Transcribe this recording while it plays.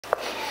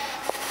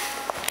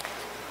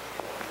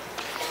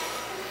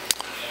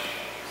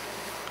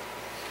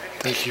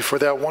Thank you for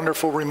that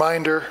wonderful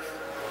reminder.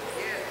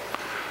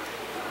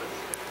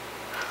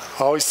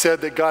 I always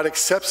said that God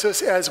accepts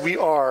us as we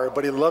are,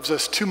 but he loves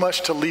us too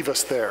much to leave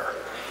us there,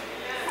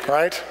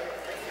 right?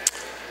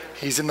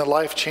 He's in the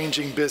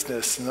life-changing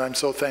business, and I'm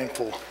so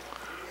thankful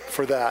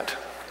for that.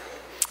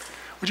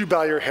 Would you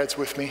bow your heads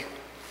with me?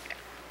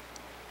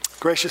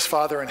 Gracious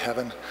Father in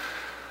heaven,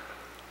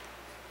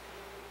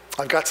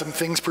 I've got some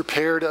things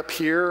prepared up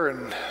here,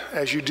 and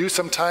as you do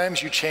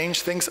sometimes, you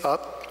change things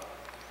up.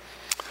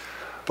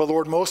 But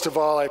Lord, most of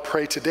all, I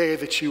pray today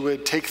that you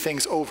would take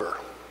things over.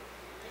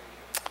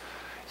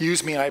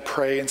 Use me, I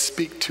pray, and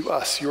speak to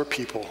us, your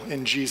people,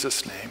 in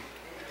Jesus' name.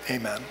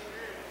 Amen.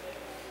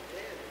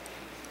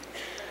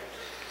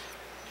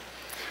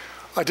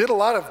 I did a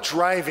lot of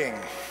driving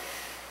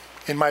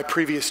in my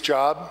previous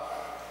job.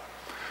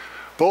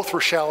 Both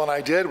Rochelle and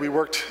I did. We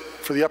worked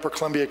for the Upper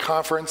Columbia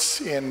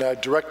Conference in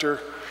director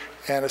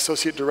and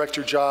associate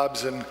director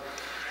jobs, and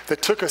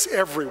that took us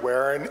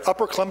everywhere. And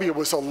Upper Columbia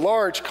was a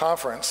large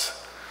conference.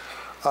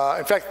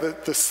 In fact,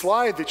 the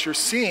slide that you're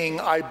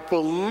seeing, I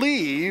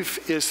believe,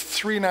 is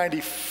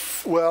 390.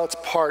 Well, it's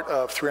part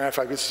of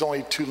 395. This is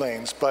only 2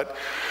 lanes, but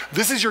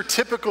this is your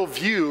typical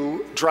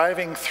view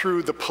driving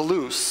through the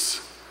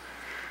Palouse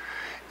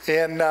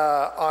on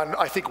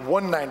I think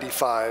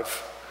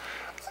 195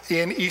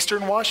 in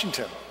eastern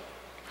Washington.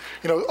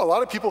 You know, a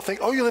lot of people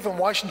think, oh, you live in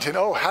Washington.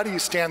 Oh, how do you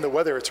stand the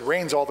weather? It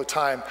rains all the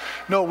time.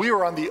 No, we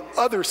were on the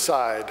other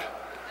side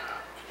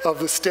of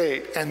the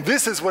state, and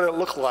this is what it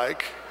looked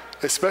like,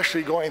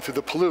 especially going through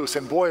the Palouse.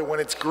 And boy, when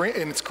it's green,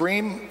 and it's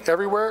green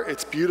everywhere,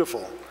 it's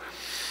beautiful.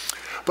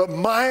 But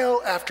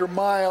mile after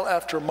mile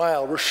after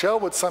mile, Rochelle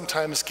would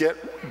sometimes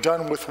get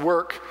done with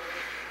work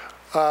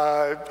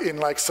in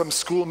like some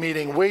school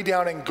meeting way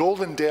down in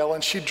Goldendale,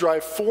 and she'd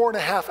drive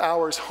 4.5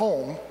 hours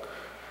home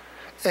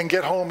and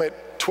get home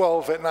at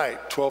 12 at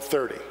night,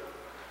 12:30.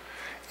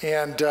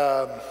 And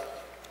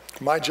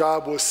my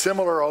job was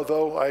similar,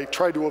 although I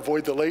tried to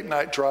avoid the late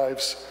night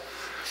drives.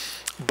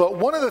 But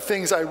one of the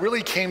things I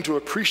really came to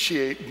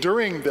appreciate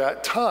during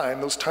that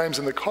time, those times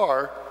in the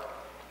car,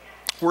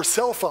 were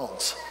cell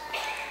phones.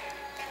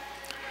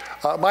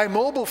 My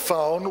mobile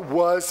phone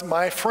was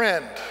my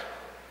friend.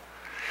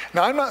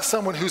 Now, I'm not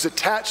someone who's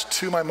attached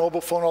to my mobile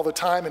phone all the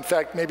time. In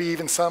fact, maybe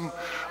even some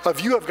of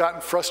you have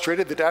gotten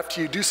frustrated that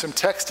after you do some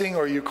texting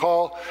or you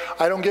call,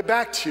 I don't get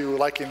back to you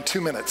like in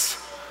 2 minutes.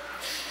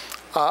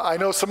 I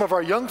know some of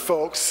our young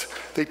folks,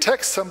 they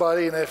text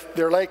somebody and if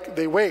they're like,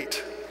 they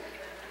wait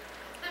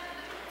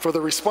for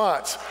the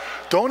response.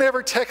 Don't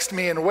ever text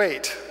me and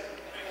wait,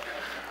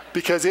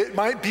 because it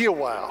might be a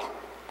while.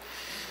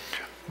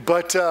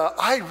 But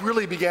I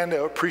really began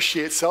to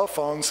appreciate cell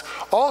phones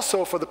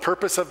also for the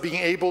purpose of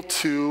being able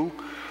to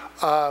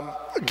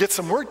get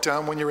some work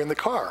done when you're in the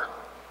car.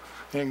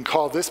 You can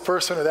call this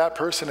person or that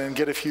person and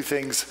get a few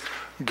things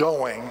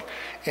going.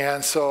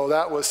 And so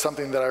that was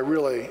something that I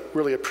really,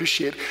 really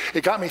appreciate.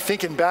 It got me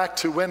thinking back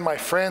to when my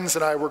friends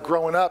and I were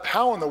growing up.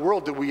 How in the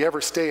world did we ever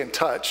stay in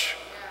touch?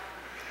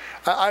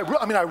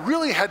 I mean, I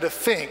really had to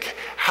think,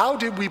 how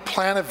did we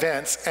plan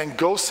events and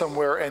go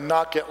somewhere and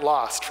not get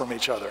lost from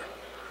each other?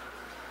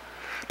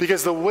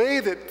 Because the way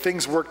that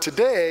things work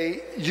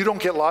today, you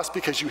don't get lost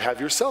because you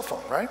have your cell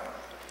phone, right?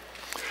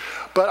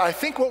 But I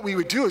think what we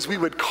would do is we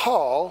would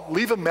call,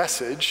 leave a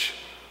message,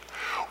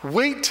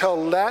 wait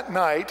till that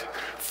night,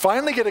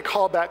 finally get a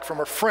call back from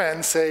a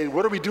friend, say,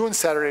 what are we doing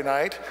Saturday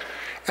night?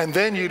 And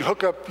then you'd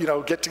hook up,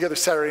 get together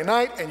Saturday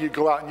night, and you'd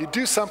go out and you'd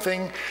do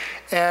something,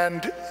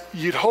 and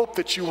you'd hope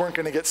that you weren't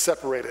going to get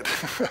separated.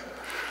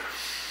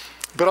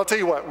 But I'll tell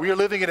you what, we are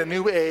living in a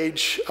new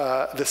age,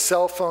 the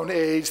cell phone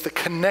age, the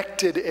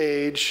connected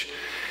age.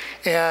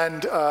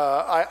 And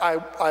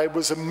I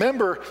was a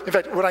member, in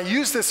fact, when I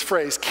use this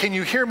phrase, can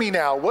you hear me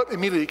now, what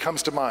immediately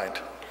comes to mind?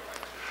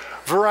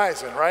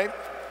 Verizon, right?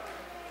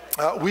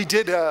 We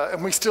did,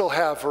 and we still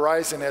have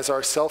Verizon as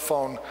our cell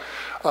phone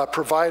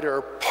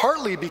provider,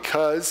 partly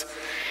because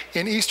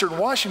in Eastern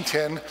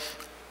Washington,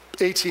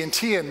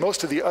 AT&T and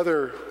most of the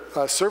other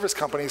service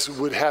companies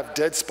would have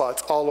dead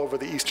spots all over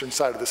the eastern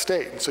side of the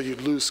state, and so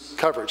you'd lose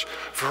coverage.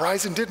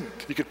 Verizon didn't.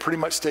 You could pretty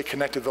much stay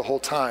connected the whole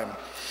time.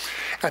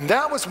 And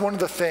that was one of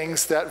the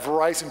things that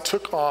Verizon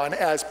took on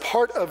as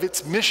part of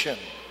its mission.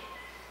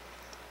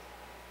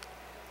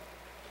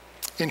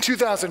 In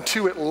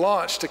 2002, it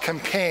launched a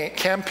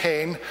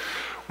campaign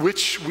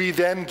which we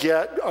then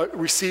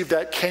received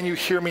that "Can You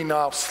Hear Me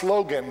Now"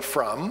 slogan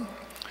from.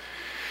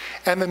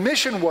 And the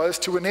mission was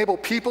to enable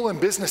people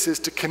and businesses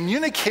to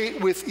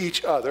communicate with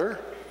each other.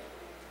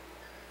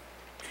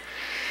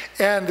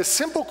 And the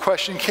simple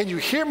question, can you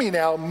hear me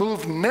now,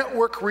 moved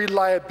network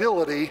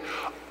reliability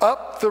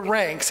up the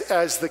ranks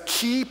as the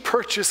key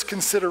purchase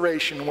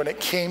consideration when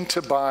it came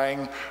to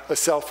buying a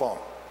cell phone.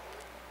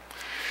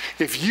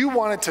 If you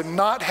wanted to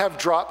not have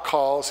drop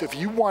calls, if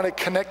you wanted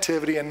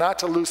connectivity and not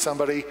to lose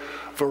somebody,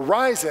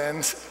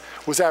 Verizon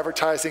was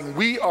advertising,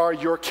 we are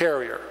your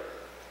carrier.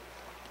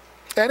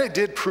 And it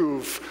did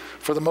prove,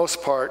 for the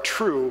most part,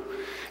 true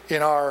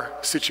in our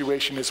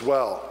situation as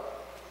well.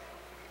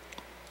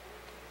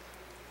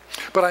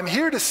 But I'm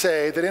here to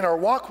say that in our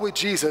walk with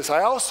Jesus,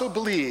 I also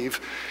believe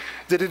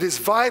that it is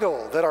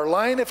vital that our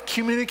line of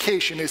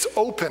communication is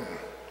open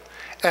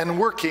and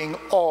working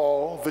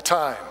all the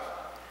time.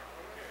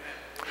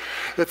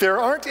 That there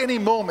aren't any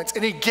moments,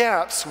 any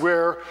gaps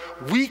where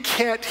we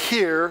can't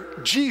hear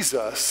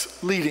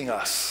Jesus leading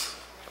us.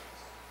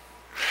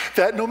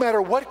 That no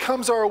matter what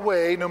comes our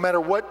way, no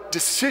matter what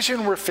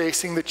decision we're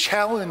facing, the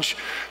challenge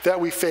that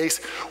we face,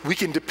 we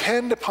can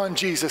depend upon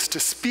Jesus to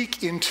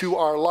speak into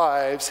our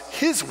lives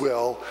his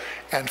will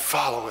and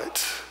follow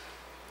it.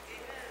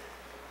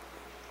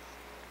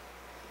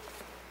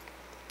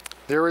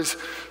 There is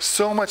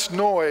so much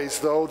noise,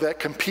 though, that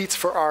competes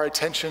for our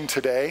attention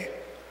today,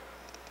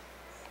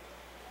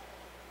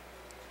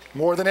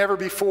 more than ever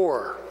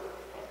before.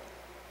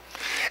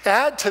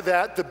 Add to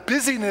that the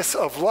busyness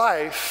of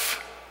life,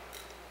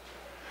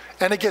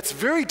 and it gets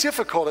very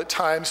difficult at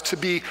times to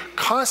be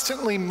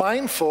constantly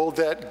mindful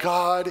that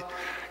God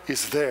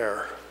is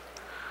there,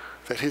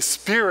 that his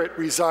Spirit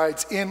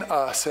resides in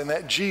us, and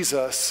that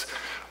Jesus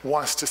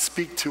wants to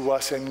speak to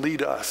us and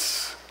lead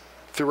us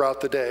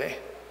throughout the day.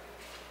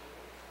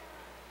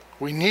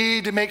 We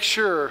need to make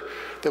sure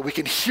that we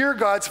can hear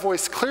God's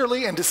voice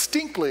clearly and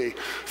distinctly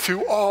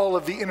through all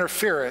of the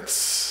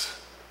interference.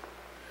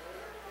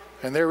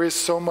 And there is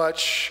so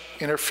much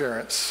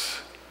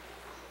interference.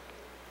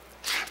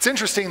 It's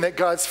interesting that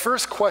God's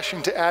first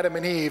question to Adam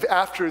and Eve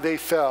after they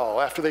fell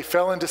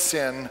into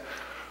sin,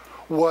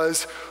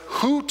 was,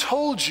 "Who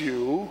told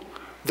you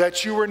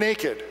that you were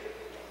naked?"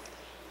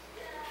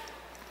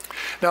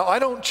 Now, I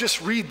don't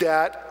just read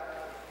that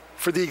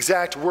for the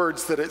exact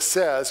words that it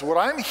says. What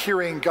I'm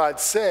hearing God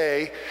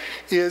say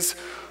is,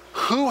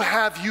 who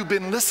have you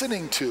been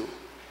listening to?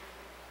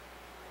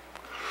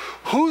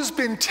 Who's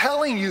been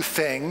telling you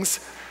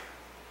things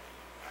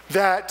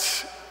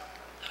that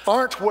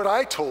aren't what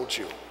I told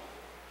you?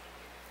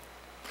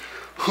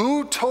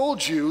 Who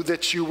told you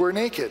that you were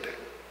naked?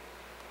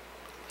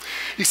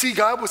 You see,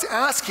 God was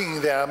asking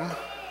them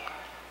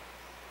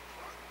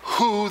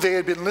who they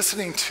had been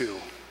listening to.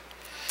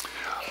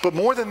 But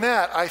more than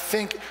that, I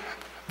think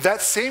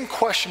that same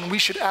question we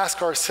should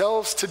ask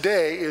ourselves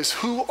today is,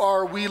 who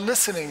are we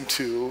listening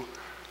to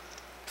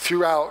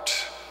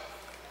throughout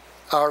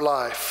our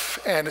life,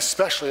 and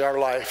especially our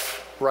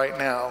life right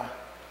now?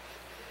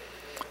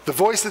 The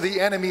voice of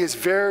the enemy is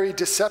very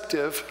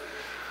deceptive,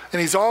 and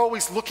he's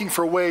always looking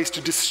for ways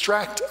to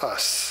distract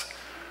us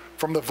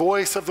from the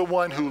voice of the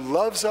one who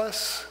loves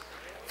us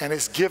and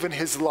has given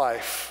his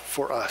life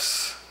for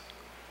us.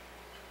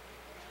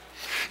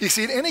 You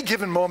see, at any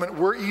given moment,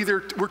 we're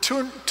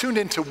tuned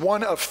into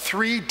one of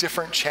three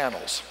different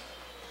channels.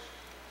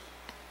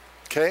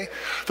 Okay?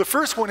 The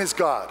first one is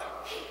God.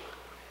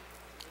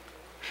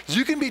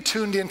 You can be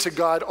tuned into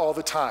God all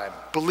the time.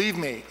 Believe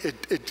me,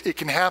 it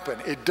can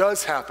happen. It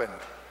does happen.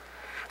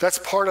 That's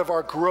part of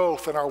our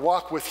growth and our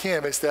walk with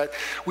him, is that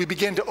we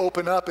begin to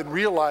open up and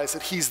realize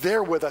that he's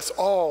there with us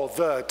all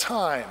the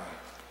time.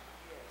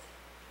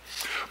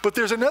 But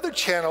there's another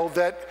channel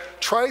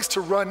that tries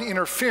to run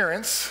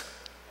interference.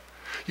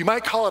 You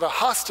might call it a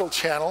hostile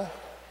channel,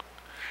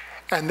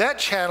 and that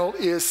channel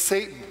is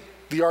Satan,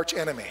 the arch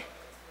enemy.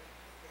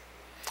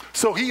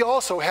 So he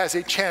also has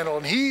a channel,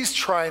 and he's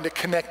trying to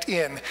connect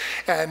in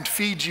and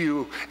feed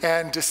you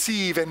and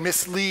deceive and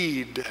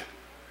mislead.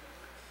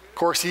 Of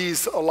course,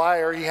 he's a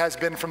liar. He has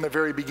been from the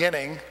very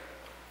beginning.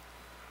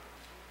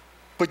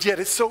 But yet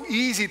it's so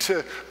easy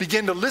to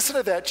begin to listen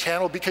to that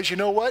channel, because you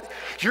know what?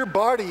 Your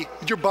body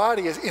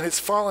is, in its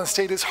fallen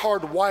state, is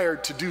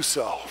hardwired to do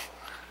so.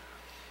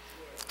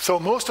 So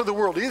most of the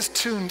world is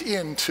tuned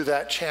into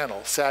that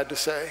channel, sad to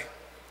say.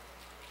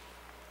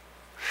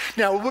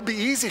 Now, it would be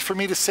easy for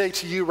me to say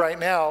to you right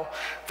now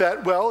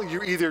that, well,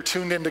 you're either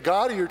tuned into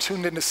God or you're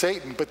tuned into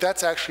Satan, but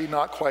that's actually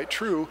not quite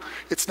true.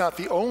 It's not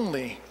the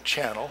only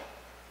channel.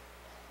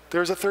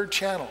 There's a third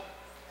channel.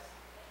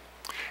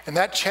 And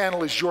that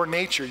channel is your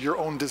nature, your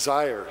own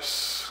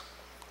desires.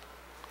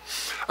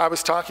 I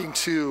was talking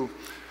to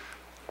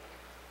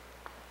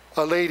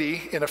a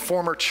lady in a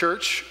former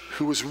church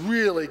who was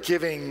really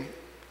giving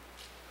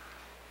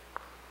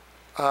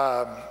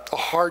a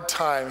hard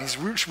time. He's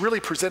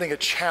really presenting a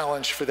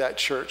challenge for that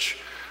church.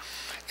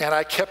 And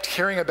I kept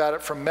hearing about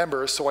it from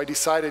members, so I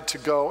decided to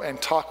go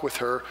and talk with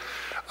her.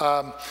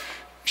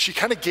 She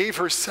kind of gave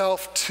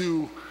herself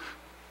to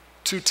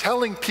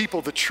telling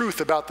people the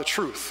truth about the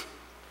truth,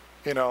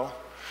 you know.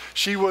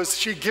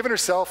 She'd given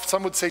herself,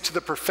 some would say, to the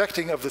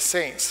perfecting of the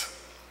saints.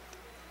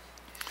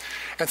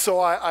 And so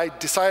I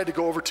decided to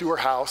go over to her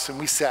house, and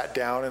we sat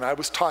down, and I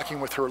was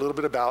talking with her a little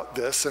bit about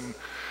this, and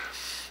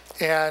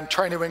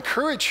trying to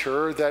encourage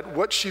her that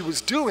what she was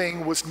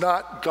doing was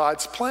not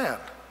God's plan.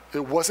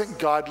 It wasn't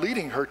God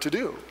leading her to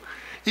do.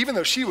 Even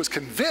though she was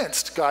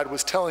convinced God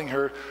was telling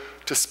her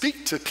to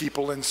speak to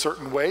people in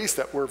certain ways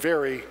that were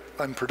very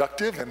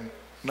unproductive and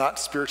not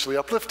spiritually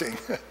uplifting.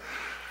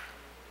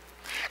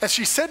 And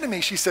she said to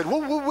me, she said,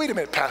 well, wait a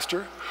minute,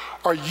 Pastor.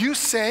 Are you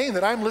saying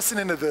that I'm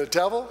listening to the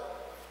devil?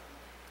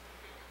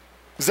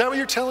 Is that what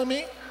you're telling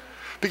me?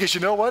 Because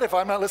you know what? If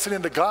I'm not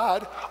listening to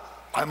God,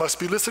 I must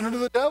be listening to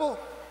the devil.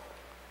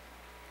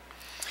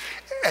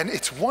 And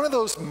it's one of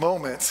those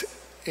moments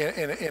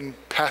in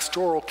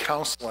pastoral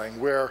counseling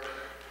where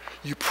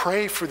you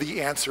pray for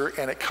the answer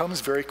and it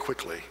comes very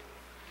quickly.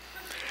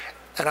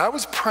 And I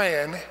was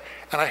praying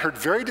and I heard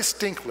very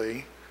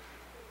distinctly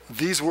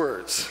these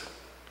words: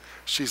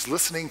 she's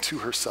listening to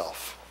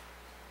herself.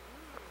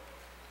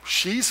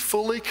 She's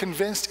fully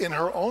convinced in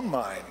her own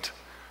mind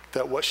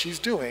that what she's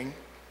doing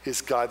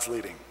is God's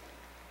leading.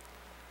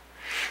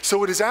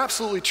 So it is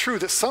absolutely true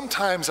that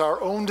sometimes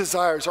our own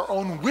desires, our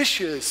own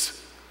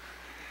wishes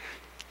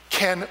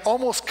can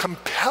almost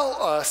compel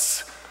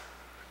us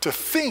to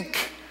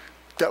think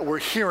that we're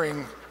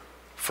hearing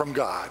from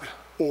God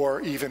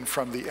or even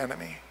from the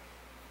enemy.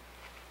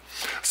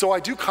 So I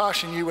do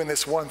caution you in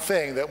this one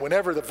thing, that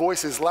whenever the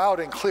voice is loud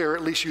and clear,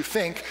 at least you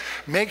think,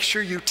 make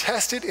sure you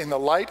test it in the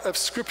light of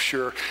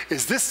Scripture.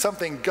 Is this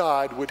something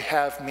God would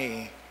have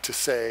me to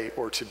say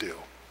or to do?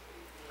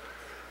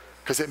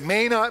 Because it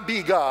may not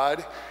be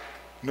God,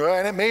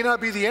 and it may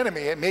not be the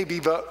enemy. It may be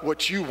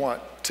what you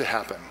want to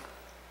happen.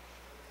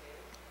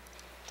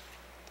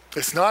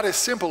 It's not as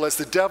simple as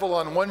the devil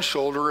on one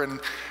shoulder and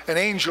an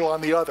angel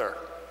on the other,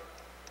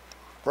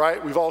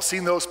 right? We've all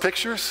seen those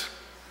pictures.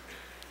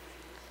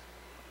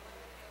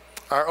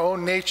 Our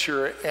own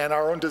nature and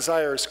our own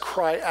desires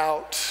cry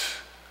out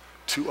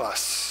to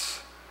us,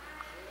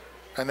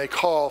 and they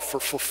call for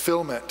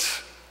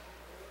fulfillment.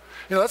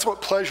 You know, that's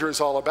what pleasure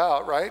is all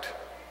about, right?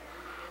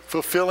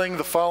 Fulfilling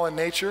the fallen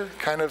nature,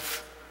 kind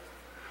of.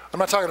 I'm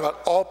not talking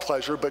about all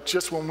pleasure, but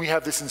just when we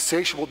have this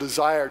insatiable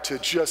desire to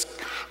just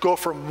go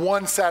from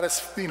one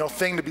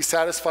thing to be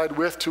satisfied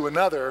with to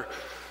another,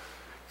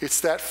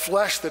 it's that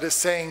flesh that is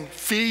saying,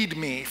 feed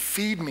me,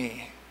 feed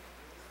me.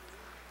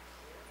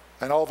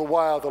 And all the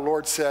while, the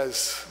Lord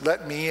says,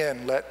 let me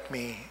in, let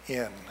me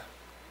in.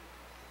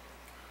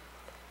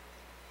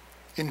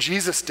 In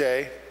Jesus'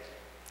 day,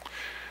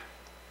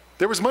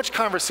 there was much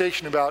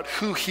conversation about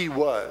who he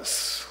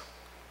was.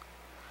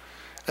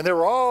 And there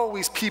were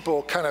always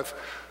people kind of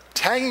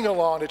tagging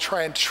along to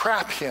try and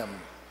trap him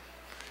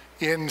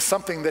in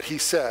something that he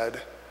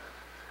said.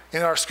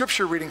 In our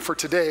scripture reading for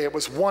today, it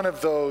was one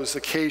of those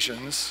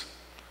occasions.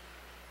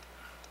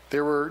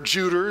 There were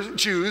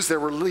Jews, there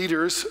were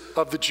leaders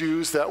of the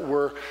Jews that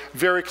were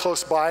very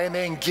close by, and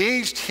they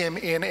engaged him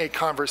in a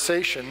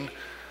conversation,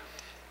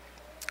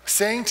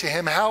 saying to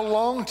him, how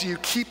long do you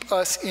keep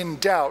us in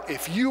doubt?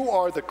 If you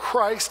are the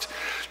Christ,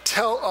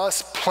 tell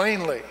us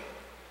plainly.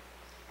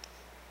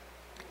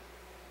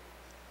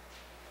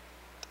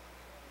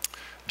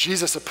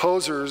 Jesus'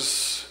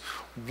 opposers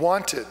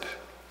wanted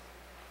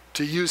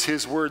to use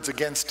his words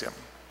against him.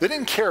 They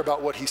didn't care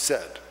about what he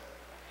said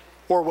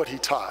or what he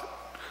taught,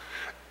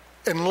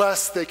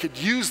 unless they could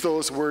use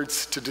those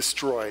words to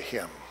destroy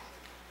him.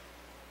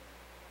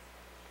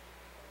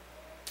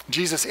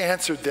 Jesus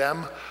answered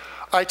them,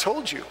 I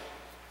told you,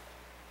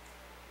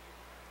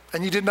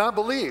 and you did not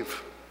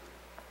believe.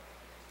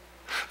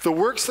 The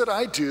works that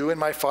I do in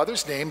my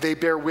Father's name, they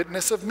bear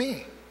witness of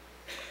me.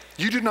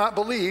 You do not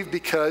believe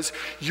because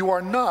you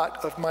are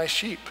not of my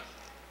sheep.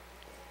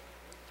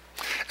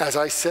 As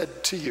I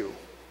said to you.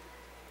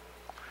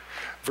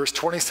 Verse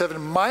 27,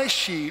 my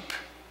sheep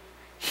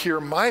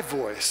hear my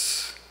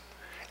voice,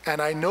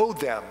 and I know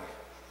them,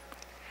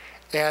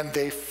 and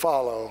they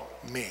follow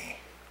me.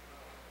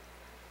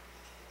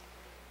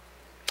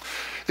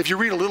 If you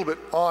read a little bit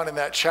on in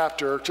that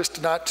chapter,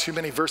 just not too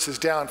many verses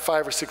down,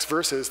 5 or 6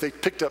 verses, they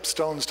picked up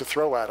stones to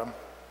throw at him.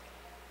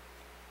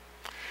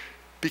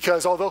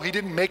 Because although he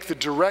didn't make the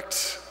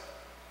direct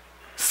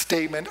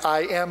statement,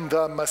 I am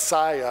the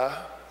Messiah,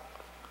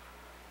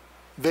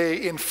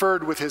 they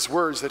inferred with his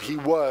words that he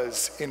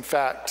was, in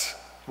fact,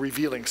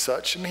 revealing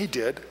such, and he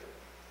did.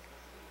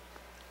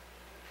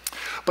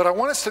 But I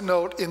want us to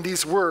note in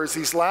these words,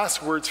 these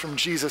last words from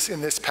Jesus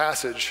in this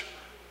passage,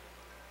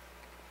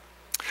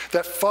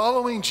 that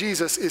following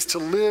Jesus is to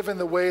live in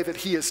the way that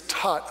he has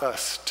taught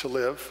us to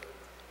live.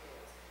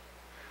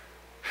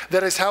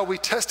 That is how we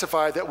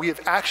testify that we have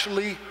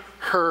actually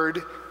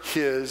heard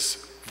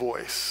his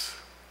voice.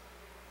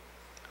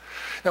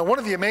 Now, one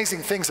of the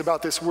amazing things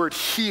about this word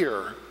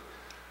hear,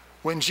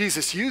 when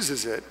Jesus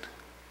uses it,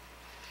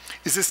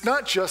 is it's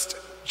not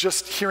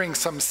just hearing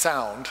some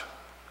sound.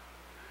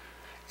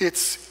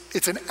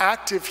 It's an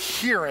active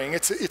hearing.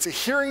 It's a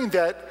hearing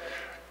that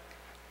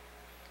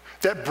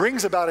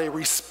brings about a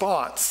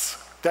response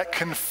that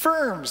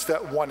confirms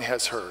that one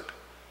has heard.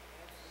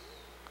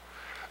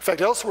 In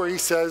fact, elsewhere he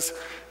says,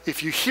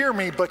 if you hear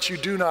me but you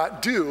do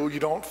not do, you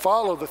don't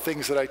follow the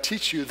things that I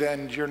teach you,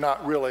 then you're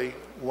not really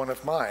one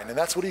of mine. And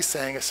that's what he's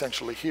saying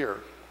essentially here.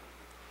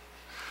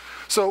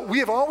 So we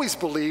have always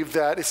believed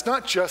that it's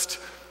not just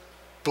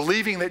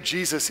believing that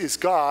Jesus is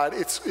God,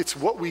 it's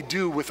what we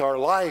do with our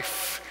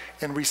life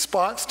in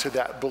response to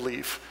that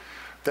belief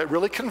that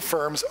really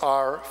confirms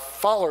our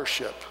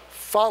followership,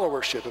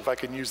 if I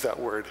can use that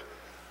word,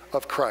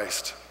 of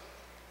Christ.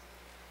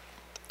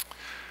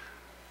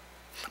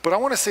 But I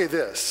want to say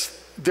this,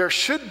 there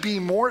should be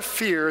more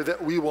fear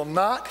that we will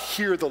not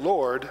hear the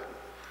Lord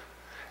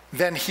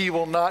then he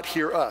will not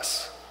hear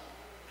us.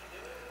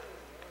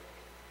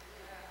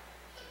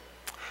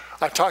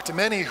 I've talked to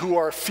many who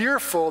are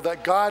fearful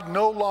that God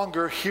no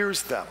longer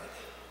hears them.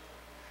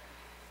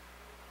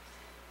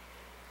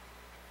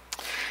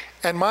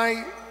 And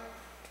my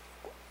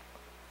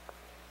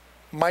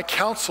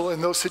counsel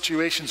in those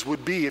situations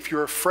would be, if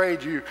you're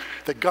afraid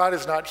that God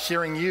is not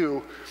hearing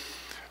you,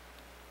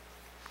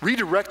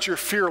 redirect your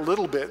fear a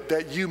little bit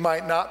that you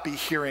might not be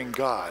hearing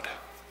God.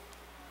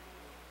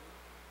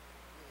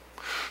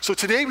 So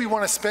today we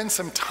want to spend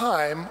some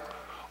time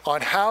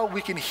on how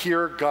we can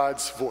hear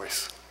God's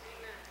voice.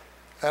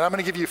 And I'm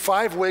going to give you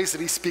 5 ways that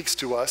he speaks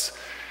to us,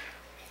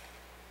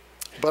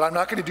 but I'm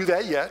not going to do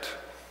that yet.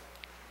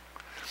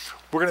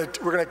 We're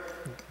going to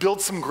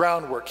build some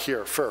groundwork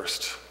here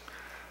first.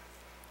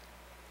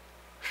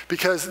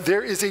 Because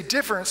there is a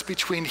difference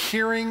between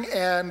hearing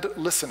and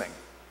listening.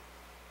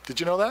 Did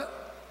you know that?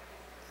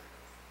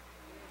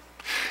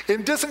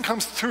 It doesn't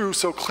come through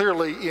so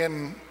clearly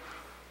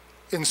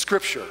in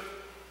Scripture.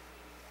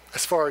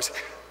 As far as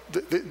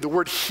the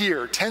word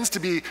hear tends to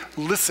be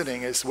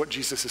listening is what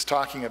Jesus is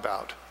talking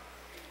about.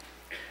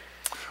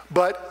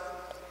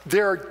 But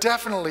there are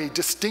definitely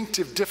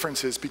distinctive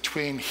differences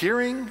between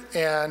hearing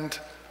and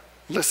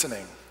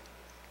listening.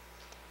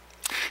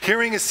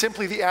 Hearing is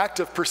simply the act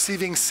of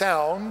perceiving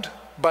sound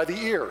by the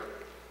ear.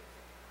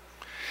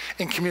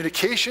 In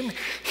communication,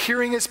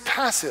 hearing is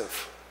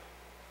passive,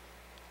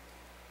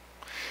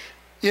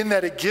 in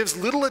that it gives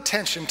little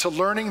attention to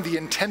learning the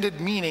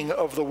intended meaning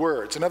of the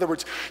words. In other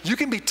words, you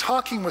can be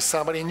talking with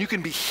somebody and you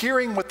can be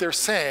hearing what they're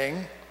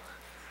saying,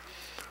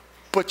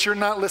 but you're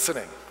not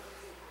listening.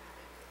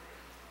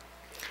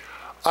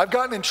 I've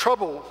gotten in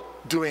trouble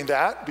doing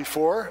that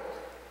before.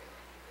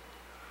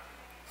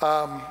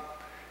 And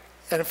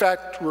in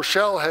fact,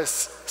 Rochelle has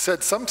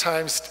said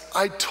sometimes,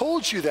 I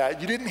told you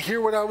that. You didn't hear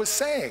what I was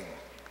saying.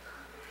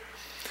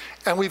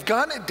 And we've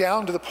gotten it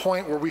down to the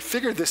point where we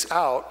figured this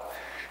out.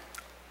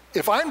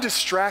 If I'm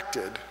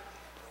distracted,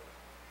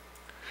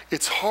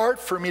 it's hard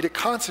for me to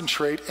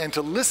concentrate and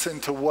to listen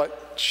to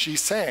what she's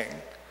saying.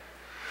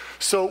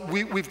 So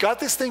we've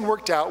got this thing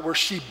worked out where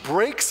she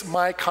breaks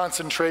my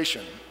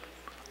concentration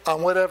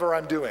on whatever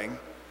I'm doing,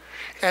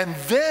 and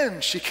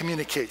then she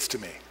communicates to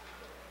me.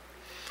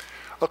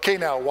 Okay,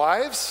 now,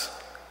 wives,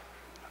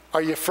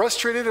 are you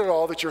frustrated at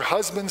all that your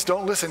husbands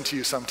don't listen to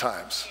you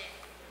sometimes?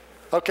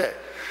 Okay,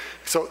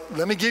 so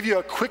let me give you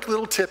a quick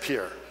little tip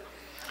here.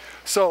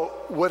 So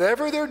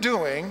whatever they're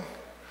doing,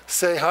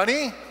 say,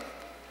 honey,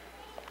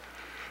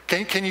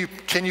 can you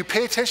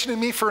pay attention to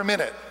me for a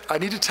minute? I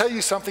need to tell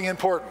you something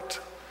important.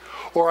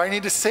 Or I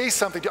need to say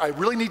something. I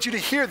really need you to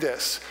hear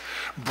this.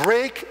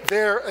 Break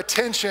their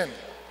attention.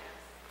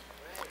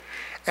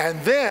 And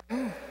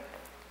then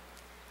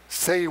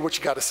say what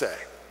you got to say.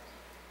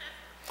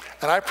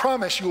 And I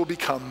promise you will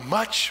become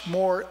much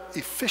more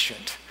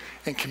efficient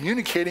in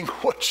communicating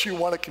what you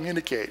want to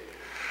communicate.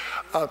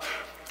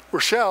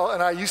 Rochelle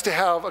and I used to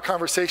have a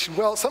conversation.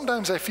 Well,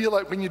 sometimes I feel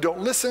like when you don't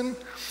listen,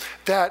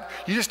 that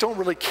you just don't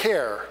really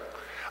care.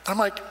 I'm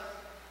like,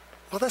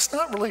 well, that's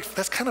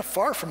kind of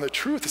far from the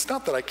truth. It's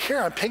not that I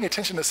care. I'm paying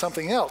attention to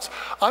something else.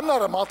 I'm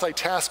not a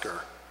multitasker.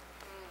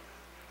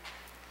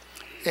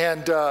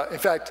 And in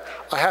fact,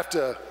 I have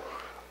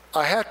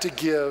to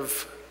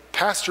give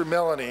Pastor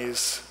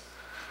Melanie's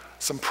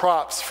some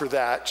props for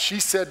that.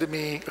 She said to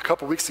me a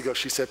couple weeks ago,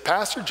 she said,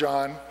 Pastor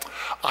John,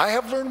 I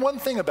have learned one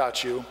thing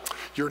about you.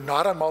 You're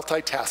not a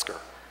multitasker.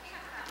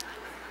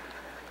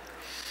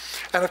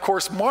 And of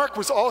course, Mark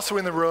was also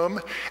in the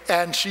room,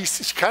 and she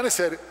kind of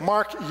said,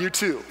 Mark, you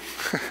too.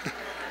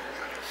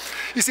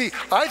 You see,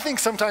 I think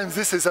sometimes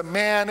this is a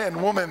man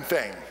and woman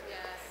thing.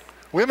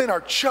 Women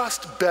are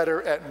just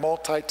better at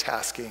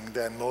multitasking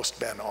than most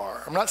men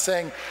are. I'm not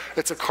saying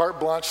it's a carte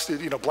blanche,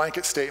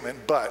 blanket statement,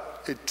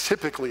 but it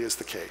typically is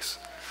the case.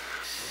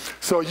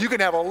 So you can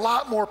have a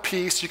lot more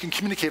peace, you can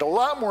communicate a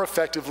lot more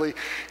effectively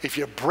if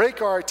you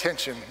break our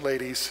attention,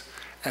 ladies,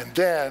 and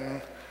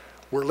then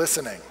we're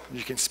listening.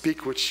 You can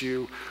speak what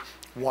you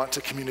want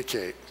to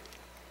communicate.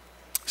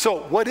 So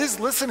what is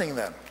listening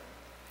then?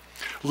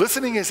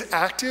 Listening is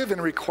active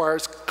and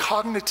requires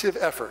cognitive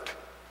effort.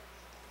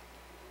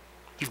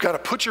 You've got to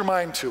put your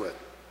mind to it.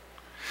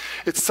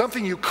 It's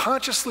something you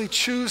consciously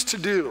choose to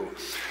do.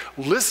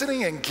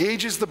 Listening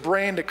engages the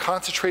brain to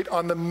concentrate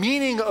on the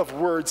meaning of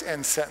words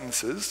and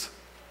sentences,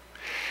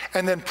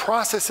 and then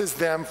processes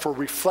them for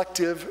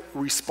reflective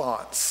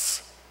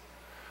response.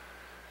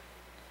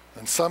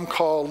 And some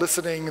call this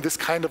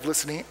kind of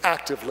listening,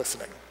 active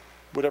listening,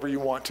 whatever you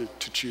want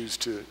to choose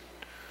to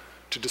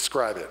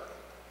describe it.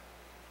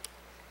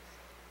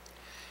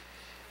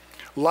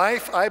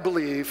 Life, I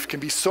believe, can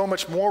be so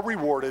much more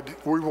rewarding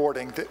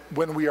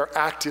when we are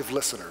active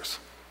listeners.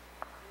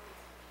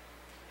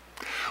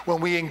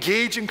 When we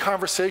engage in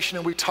conversation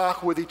and we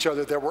talk with each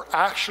other, that we're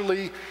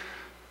actually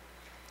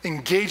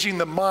engaging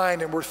the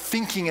mind and we're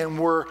thinking and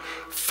we're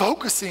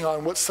focusing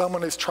on what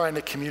someone is trying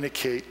to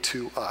communicate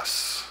to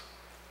us.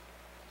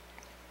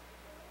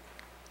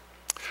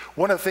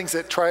 One of the things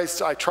that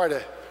I try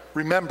to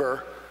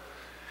remember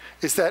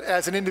is that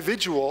as an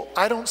individual,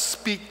 I don't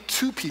speak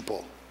to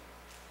people.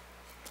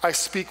 I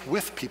speak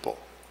with people. Do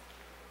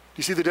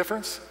you see the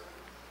difference?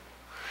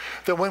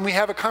 That when we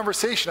have a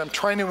conversation, I'm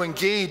trying to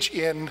engage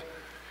in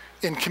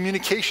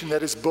communication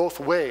that is both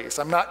ways.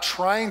 I'm not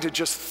trying to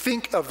just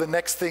think of the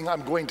next thing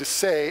I'm going to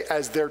say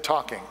as they're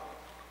talking,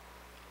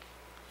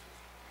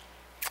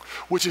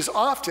 which is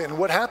often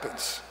what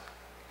happens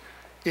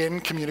in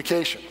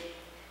communication.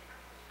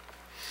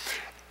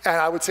 And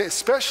I would say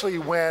especially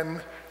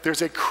when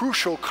there's a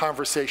crucial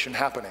conversation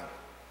happening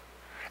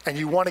and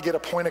you want to get a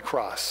point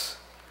across.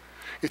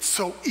 It's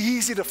so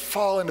easy to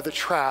fall into the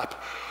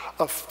trap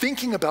of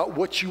thinking about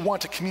what you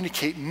want to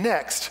communicate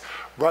next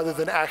rather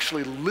than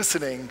actually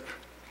listening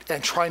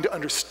and trying to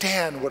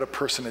understand what a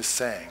person is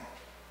saying.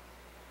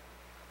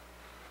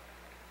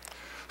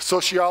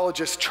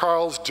 Sociologist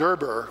Charles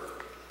Derber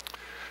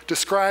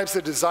describes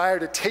the desire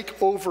to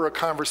take over a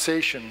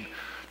conversation,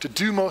 to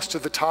do most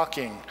of the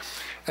talking,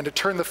 and to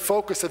turn the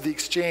focus of the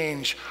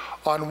exchange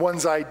on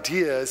one's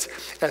ideas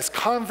as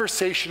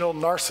conversational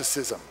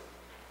narcissism.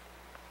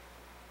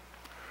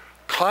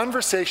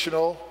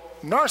 Conversational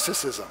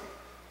narcissism.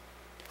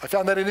 I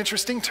found that an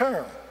interesting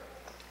term.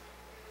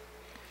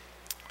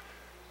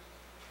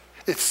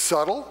 It's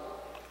subtle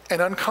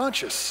and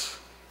unconscious.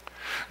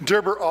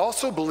 Derber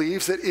also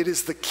believes that it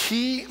is the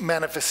key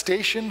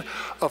manifestation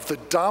of the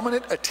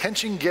dominant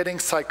attention-getting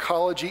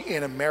psychology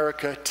in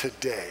America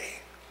today.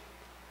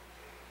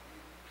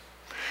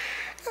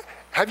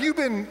 Have you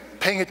been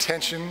paying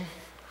attention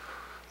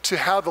to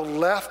how the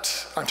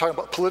left, I'm talking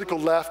about political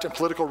left and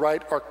political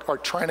right, are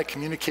trying to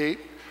communicate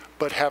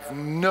but have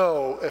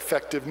no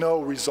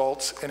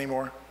results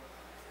anymore?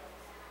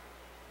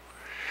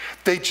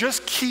 They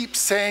just keep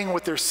saying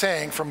what they're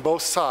saying from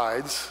both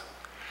sides,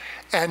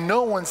 and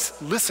no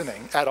one's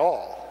listening at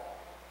all.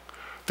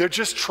 They're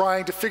just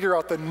trying to figure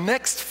out the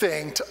next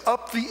thing to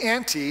up the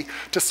ante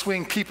to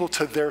swing people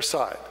to their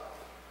side.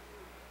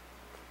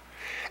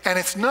 And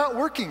it's not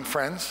working,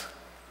 friends.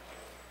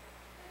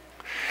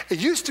 It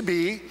used to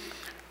be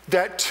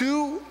that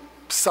two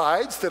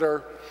sides that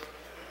are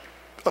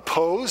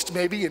opposed,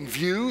 maybe in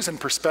views and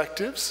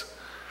perspectives,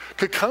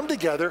 could come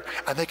together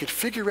and they could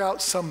figure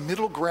out some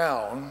middle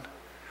ground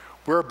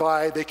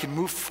whereby they can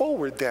move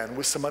forward then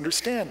with some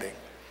understanding.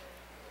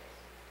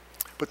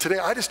 But today,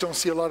 I just don't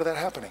see a lot of that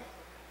happening.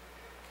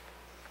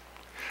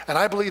 And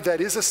I believe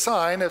that is a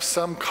sign of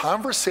some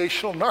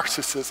conversational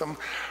narcissism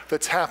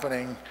that's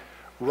happening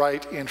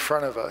right in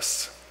front of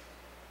us.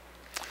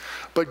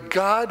 But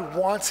God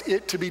wants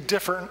it to be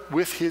different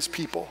with his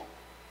people.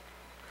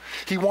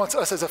 He wants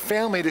us as a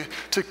family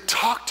to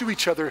talk to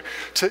each other,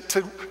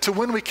 to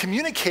when we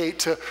communicate,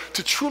 to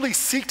truly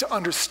seek to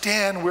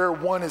understand where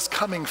one is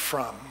coming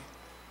from,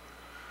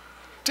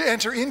 to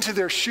enter into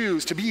their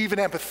shoes, to be even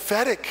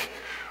empathetic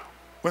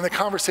when the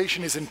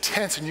conversation is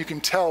intense and you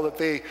can tell that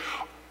they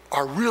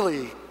are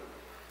really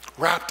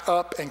wrapped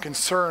up and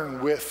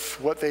concerned with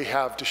what they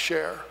have to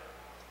share.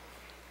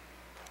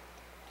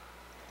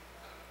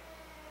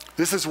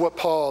 This is what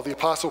Paul, the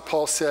Apostle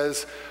Paul,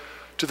 says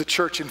to the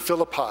church in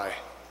Philippi.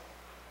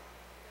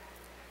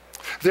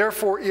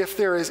 Therefore, if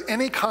there is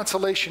any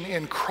consolation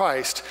in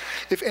Christ,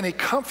 if any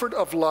comfort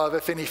of love,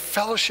 if any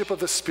fellowship of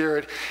the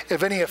Spirit,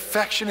 if any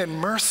affection and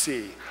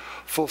mercy,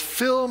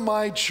 fulfill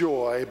my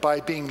joy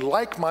by being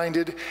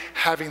like-minded,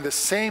 having the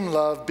same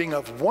love, being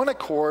of one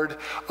accord,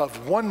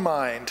 of one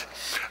mind.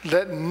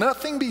 Let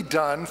nothing be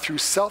done through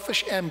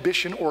selfish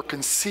ambition or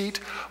conceit,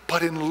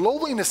 but in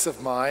lowliness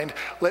of mind,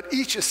 let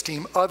each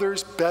esteem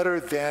others better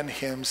than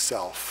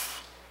himself.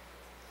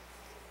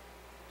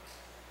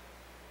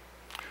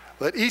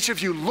 Let each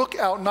of you look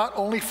out not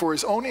only for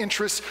his own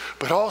interests,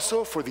 but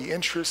also for the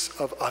interests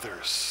of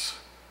others.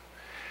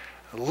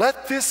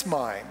 Let this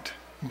mind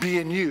be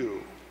in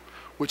you,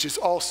 which is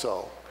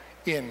also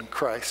in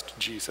Christ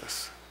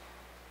Jesus.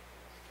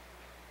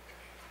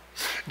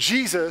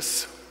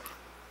 Jesus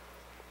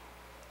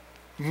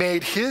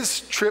made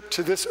his trip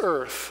to this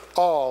earth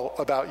all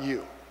about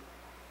you.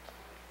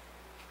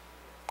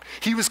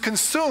 He was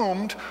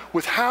consumed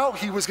with how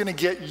he was going to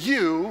get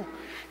you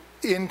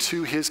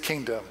into his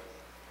kingdom.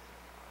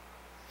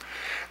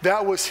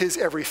 That was his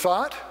every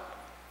thought.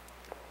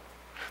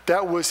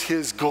 That was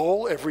his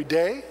goal every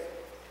day.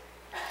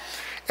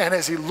 And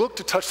as he looked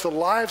to touch the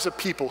lives of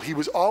people, he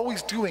was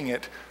always doing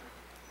it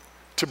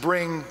to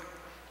bring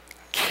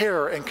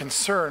care and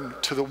concern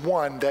to the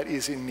one that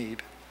is in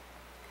need.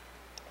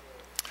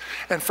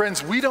 And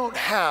friends, we don't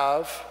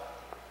have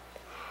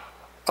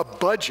a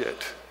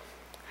budget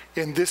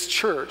in this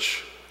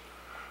church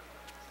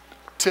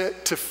to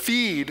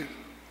feed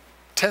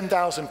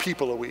 10,000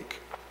 people a week.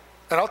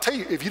 And I'll tell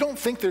you, if you don't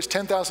think there's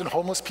 10,000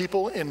 homeless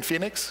people in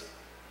Phoenix,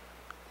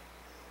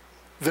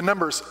 the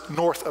number's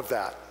north of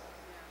that.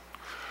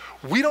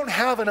 We don't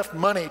have enough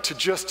money to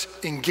just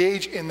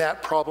engage in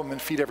that problem and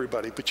feed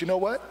everybody. But you know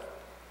what?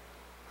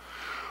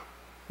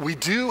 We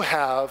do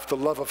have the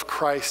love of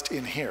Christ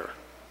in here.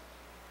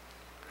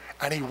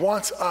 And he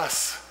wants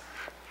us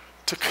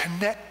to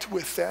connect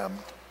with them,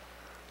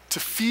 to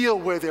feel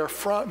where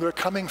they're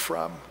coming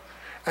from,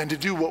 and to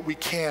do what we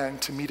can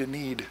to meet a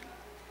need.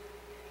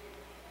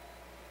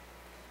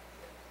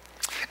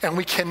 And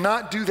we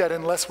cannot do that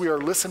unless we are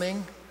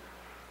listening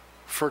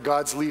for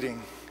God's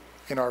leading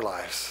in our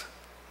lives.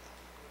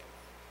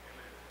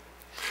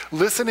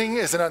 Listening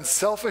is an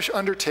unselfish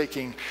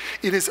undertaking.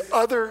 It is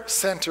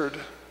other-centered.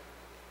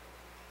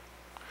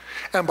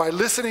 And by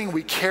listening,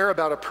 we care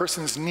about a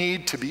person's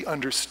need to be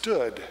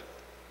understood.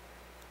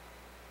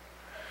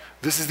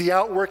 This is the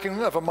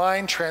outworking of a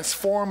mind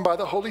transformed by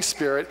the Holy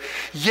Spirit,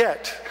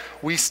 yet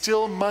we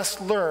still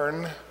must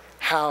learn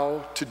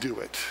how to do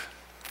it.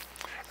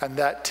 And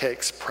that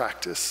takes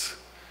practice.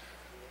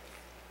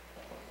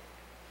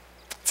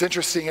 It's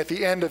interesting, at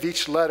the end of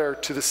each letter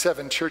to the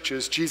 7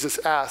 churches, Jesus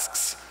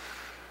asks,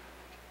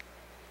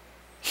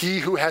 "He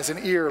who has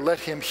an ear, let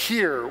him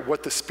hear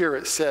what the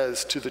Spirit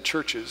says to the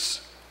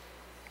churches."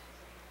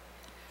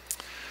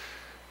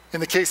 In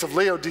the case of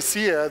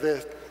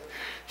Laodicea,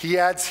 he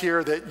adds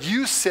here that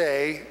you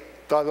say,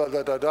 da, da,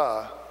 da, da,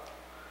 da.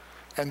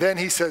 And then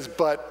he says,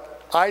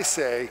 but I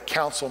say,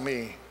 counsel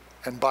me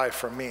and buy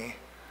from me.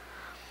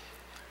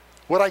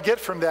 What I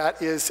get from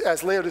that is,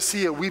 as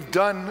Laodicea, we've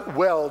done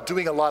well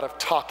doing a lot of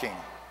talking.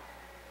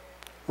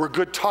 We're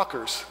good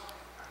talkers.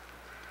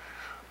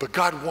 But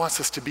God wants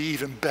us to be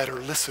even better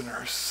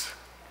listeners.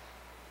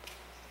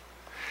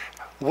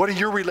 What are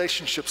your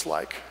relationships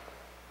like?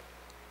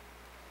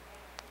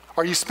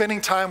 Are you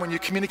spending time when you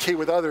communicate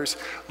with others,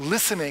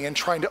 listening and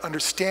trying to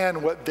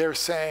understand what they're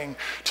saying?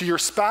 To your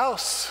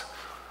spouse,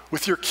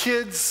 with your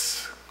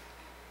kids?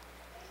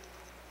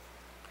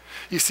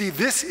 You see,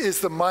 this is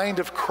the mind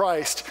of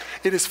Christ.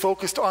 It is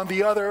focused on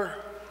the other,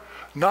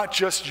 not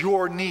just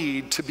your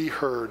need to be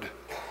heard.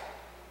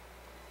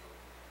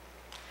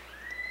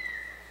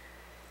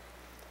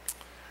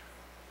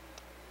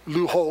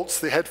 Lou Holtz,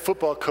 the head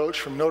football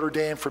coach from Notre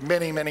Dame for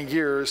many, many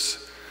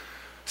years,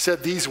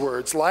 said these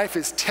words: life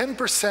is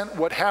 10%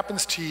 what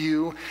happens to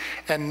you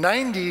and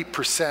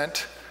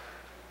 90%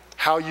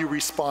 how you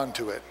respond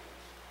to it.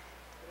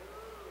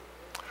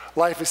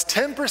 Life is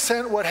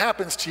 10% what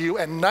happens to you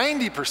and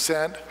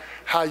 90%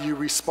 how you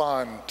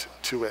respond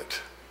to it.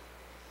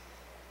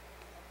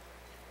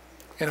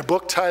 In a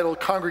book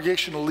titled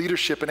Congregational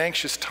Leadership in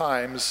Anxious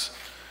Times,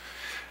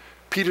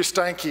 Peter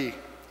Steinke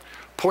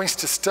points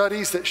to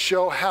studies that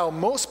show how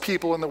most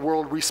people in the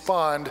world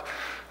respond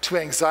to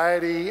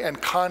anxiety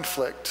and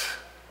conflict,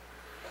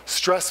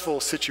 stressful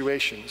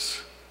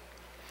situations.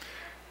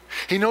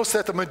 He notes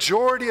that the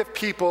majority of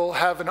people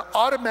have an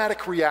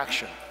automatic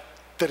reaction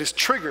that is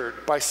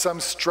triggered by some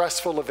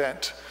stressful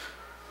event,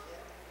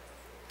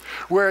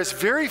 whereas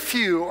very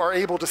few are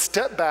able to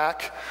step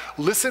back,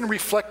 listen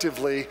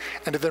reflectively,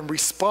 and to then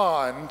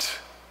respond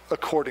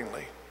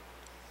accordingly.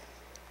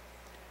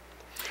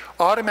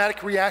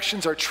 Automatic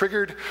reactions are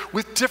triggered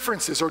with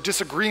differences or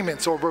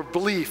disagreements over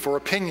belief or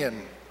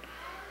opinion.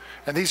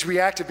 And these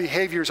reactive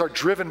behaviors are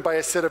driven by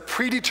a set of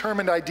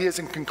predetermined ideas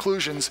and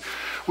conclusions,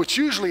 which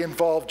usually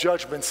involve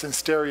judgments and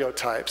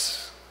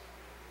stereotypes.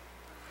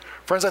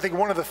 Friends, I think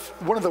one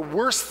of the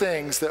worst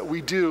things that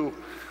we do,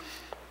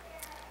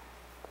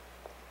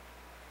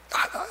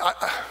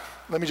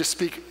 let me just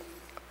speak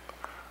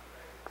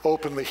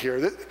openly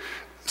here.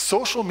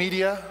 Social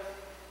media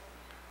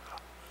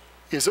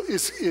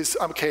is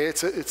okay.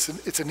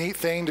 It's a neat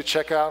thing to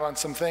check out on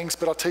some things,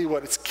 but I'll tell you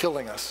what, it's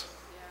killing us.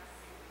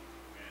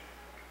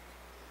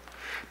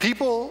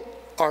 People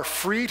are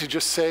free to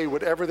just say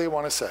whatever they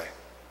want to say.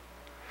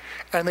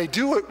 And they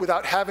do it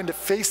without having to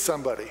face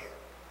somebody.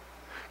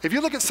 If you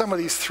look at some of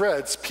these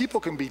threads, people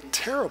can be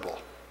terrible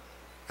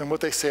in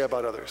what they say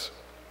about others.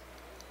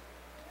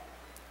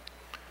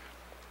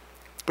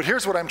 But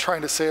here's what I'm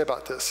trying to say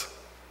about this,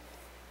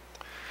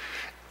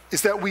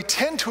 is that we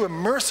tend to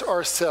immerse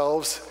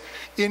ourselves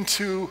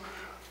into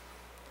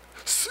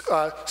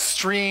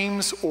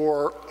streams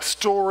or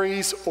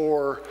stories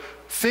or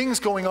things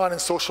going on in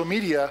social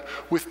media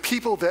with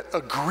people that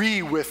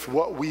agree with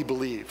what we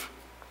believe,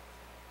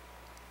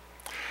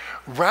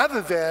 rather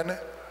than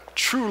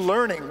true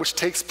learning, which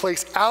takes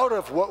place out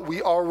of what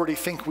we already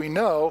think we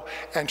know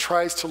and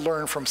tries to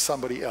learn from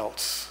somebody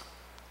else.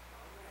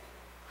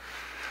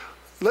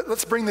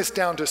 Let's bring this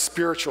down to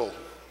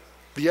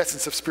the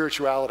essence of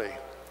spirituality.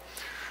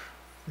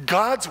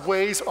 God's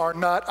ways are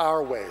not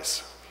our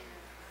ways.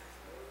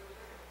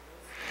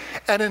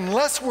 And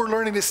unless we're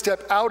learning to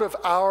step out of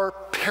our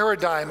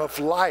paradigm of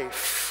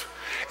life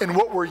and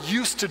what we're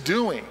used to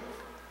doing,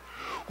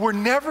 we're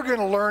never going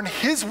to learn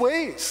His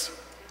ways.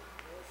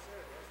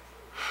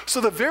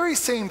 So the very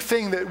same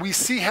thing that we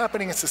see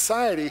happening in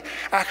society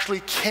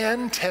actually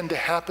can tend to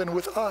happen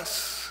with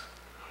us,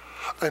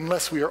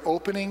 unless we are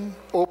open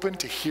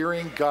to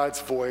hearing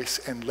God's voice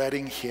and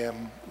letting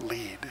Him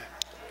lead.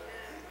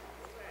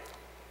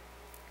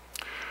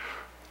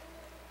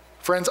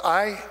 Friends,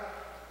 I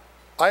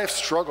have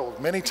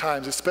struggled many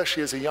times,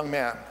 especially as a young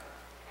man,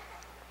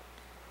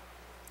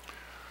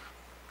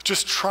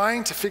 just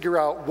trying to figure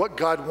out what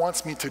God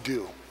wants me to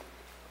do.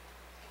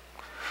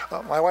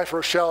 My wife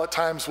Rochelle at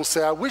times will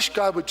say, I wish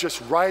God would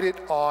just write it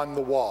on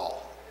the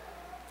wall.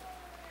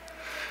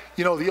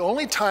 You know, the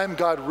only time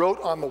God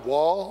wrote on the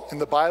wall in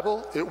the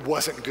Bible, it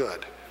wasn't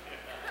good.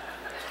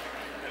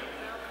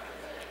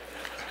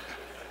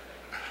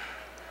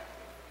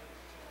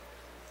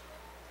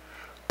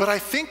 But I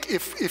think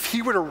if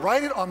he were to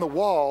write it on the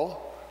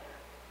wall,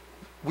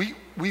 we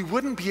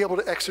wouldn't be able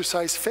to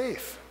exercise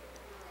faith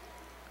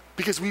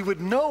because we would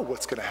know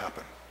what's going to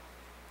happen.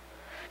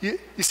 You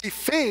see,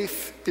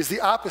 faith is the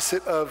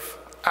opposite of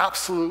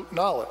absolute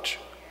knowledge.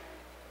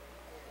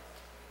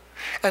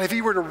 And if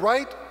he were to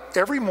write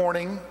every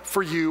morning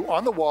for you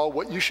on the wall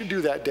what you should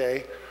do that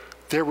day,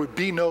 there would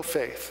be no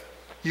faith.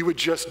 You would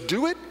just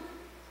do it,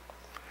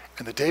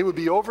 and the day would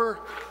be over,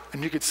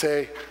 and you could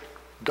say,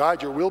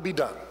 God, your will be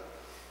done.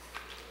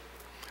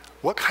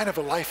 What kind of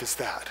a life is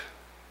that?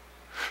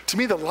 To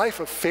me, the life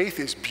of faith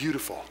is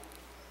beautiful.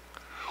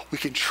 We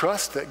can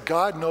trust that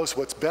God knows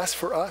what's best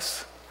for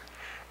us,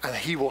 and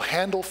he will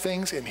handle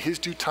things in his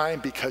due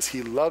time because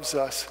he loves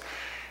us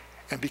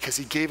and because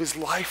he gave his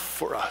life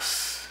for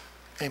us.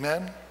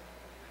 Amen?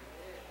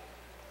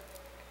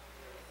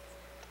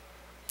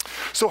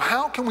 So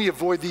how can we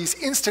avoid these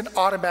instant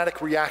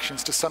automatic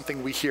reactions to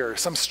something we hear,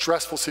 some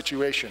stressful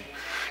situation?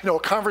 You know,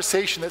 a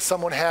conversation that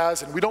someone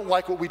has and we don't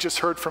like what we just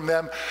heard from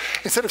them.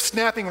 Instead of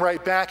snapping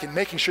right back and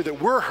making sure that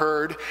we're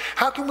heard,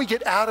 how can we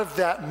get out of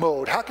that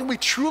mode? How can we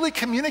truly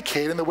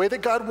communicate in the way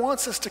that God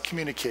wants us to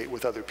communicate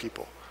with other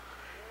people?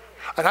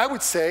 And I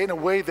would say in a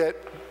way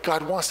that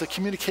God wants to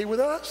communicate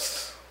with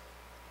us.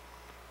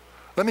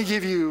 Let me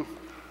give you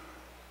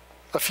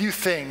a few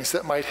things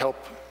that might help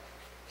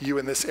you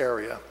in this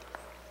area.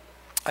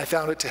 I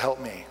found it to help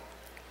me.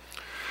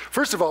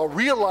 First of all,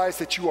 realize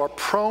that you are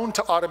prone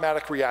to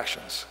automatic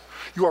reactions.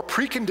 You are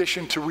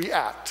preconditioned to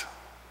react.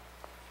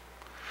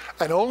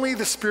 And only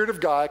the Spirit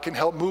of God can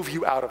help move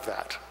you out of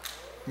that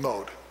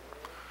mode.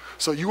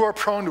 So you are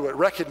prone to it.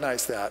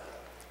 Recognize that.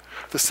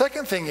 The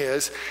second thing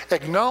is,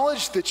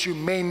 acknowledge that you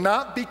may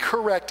not be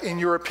correct in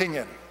your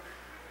opinion.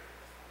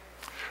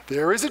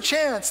 There is a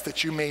chance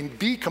that you may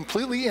be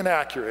completely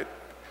inaccurate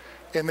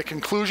in the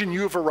conclusion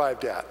you have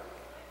arrived at.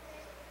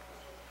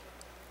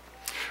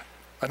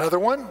 Another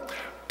one,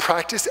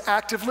 practice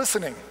active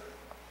listening.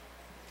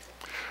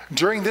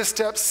 During this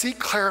step, seek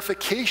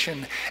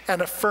clarification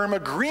and affirm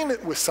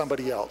agreement with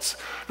somebody else.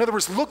 In other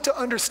words, look to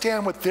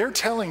understand what they're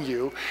telling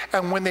you,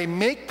 and when they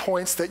make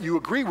points that you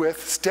agree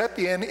with, step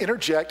in,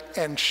 interject,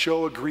 and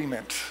show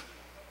agreement.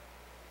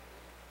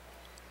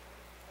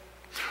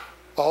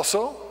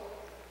 Also,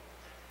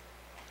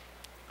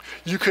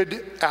 you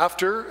could,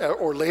 after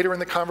or later in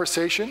the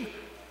conversation,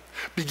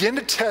 begin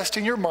to test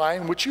in your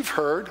mind what you've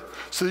heard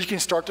so that you can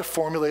start to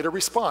formulate a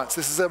response.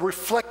 This is a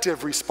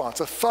reflective response,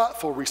 a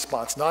thoughtful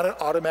response, not an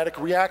automatic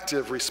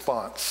reactive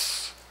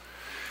response.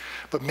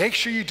 But make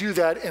sure you do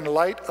that in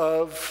light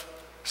of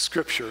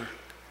Scripture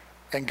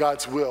and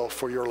God's will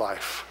for your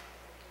life.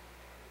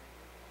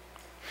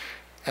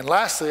 And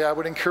lastly, I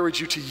would encourage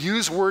you to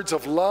use words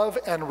of love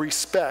and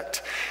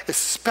respect,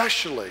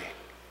 especially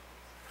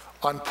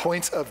on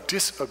points of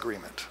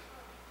disagreement.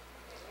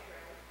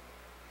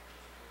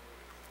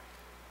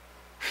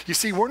 You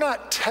see, we're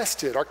not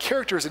tested, our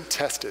character isn't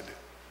tested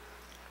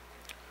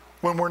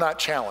when we're not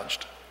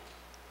challenged.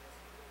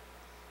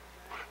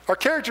 Our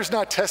character is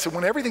not tested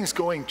when everything's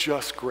going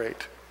just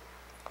great.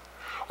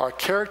 Our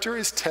character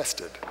is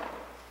tested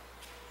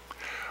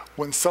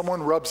when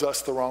someone rubs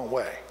us the wrong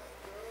way.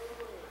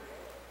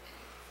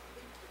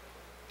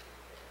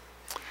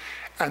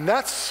 And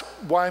that's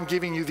why I'm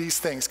giving you these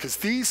things, because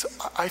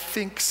I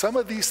think some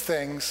of these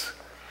things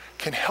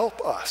can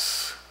help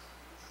us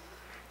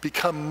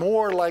become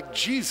more like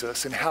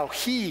Jesus in how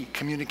he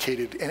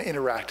communicated and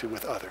interacted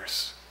with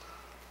others.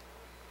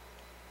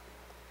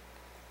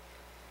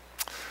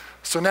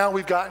 So now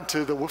we've gotten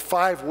to the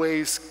 5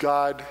 ways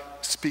God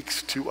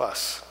speaks to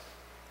us.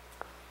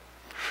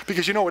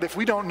 Because you know what, if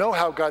we don't know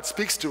how God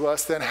speaks to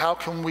us, then how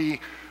can we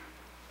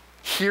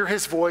hear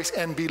his voice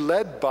and be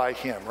led by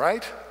him,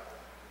 right?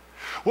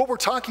 What we're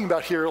talking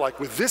about here, like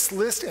with this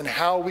list and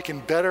how we can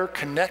better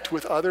connect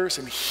with others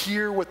and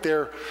hear what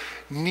their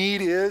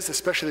need is,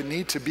 especially the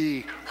need to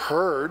be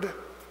heard,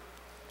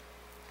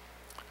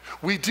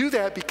 we do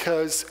that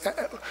because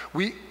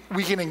we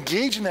can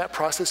engage in that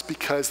process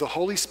because the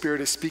Holy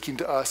Spirit is speaking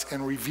to us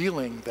and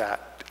revealing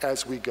that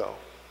as we go.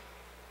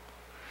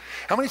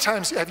 How many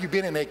times have you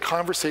been in a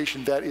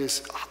conversation that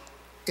is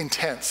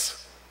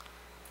intense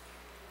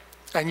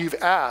and you've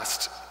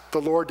asked the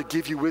Lord to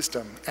give you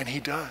wisdom, and he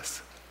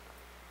does?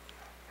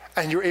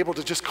 And you're able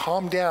to just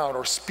calm down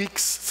or speak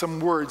some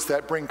words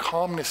that bring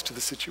calmness to the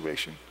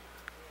situation.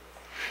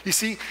 You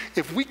see,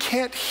 if we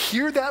can't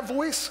hear that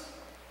voice,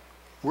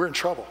 we're in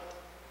trouble.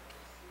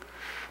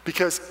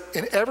 Because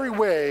in every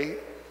way,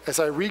 as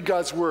I read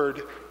God's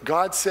word,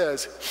 God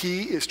says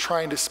he is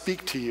trying to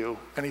speak to you,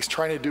 and he's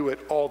trying to do it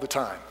all the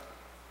time.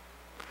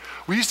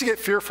 We used to get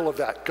fearful of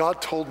that.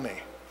 God told me.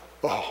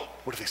 Oh,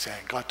 what are they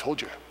saying? God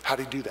told you. How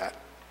did he do that?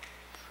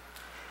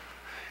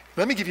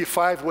 Let me give you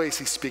 5 ways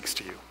he speaks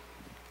to you.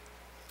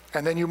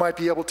 And then you might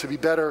be able to be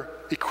better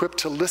equipped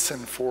to listen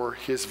for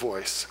his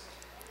voice.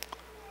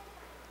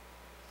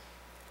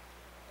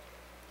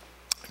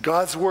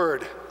 God's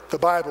word, the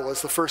Bible,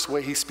 is the first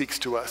way he speaks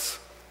to us.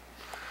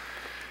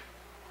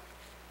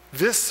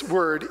 This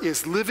word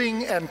is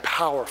living and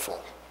powerful.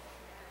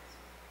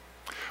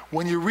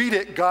 When you read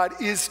it,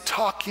 God is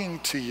talking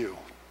to you.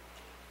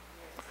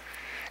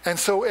 And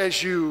so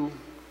as you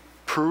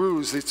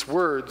peruse its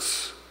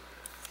words,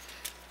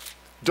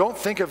 don't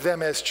think of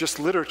them as just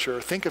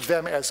literature. Think of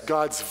them as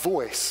God's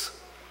voice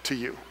to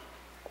you.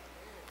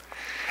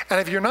 And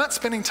if you're not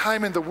spending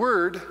time in the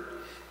Word,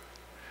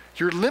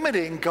 you're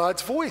limiting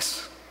God's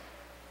voice.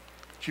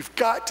 You've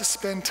got to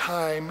spend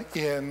time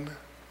in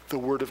the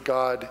Word of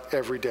God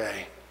every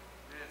day.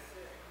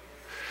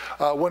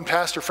 One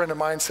pastor friend of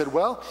mine said,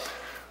 well,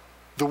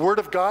 the Word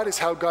of God is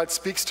how God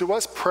speaks to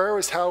us. Prayer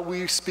is how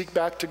we speak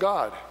back to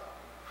God.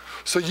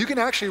 So you can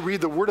actually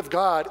read the Word of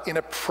God in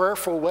a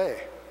prayerful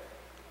way.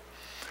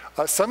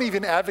 Some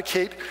even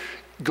advocate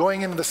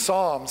going into the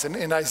Psalms and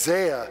in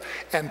Isaiah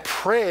and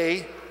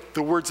pray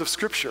the words of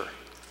Scripture.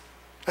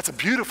 That's a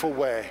beautiful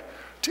way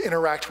to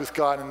interact with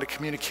God and to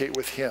communicate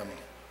with him.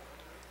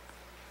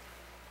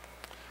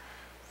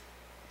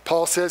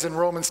 Paul says in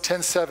Romans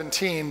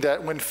 10:17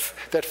 that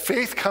that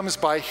faith comes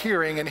by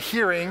hearing, and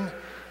hearing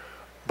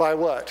by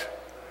what?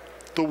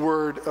 The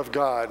Word of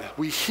God.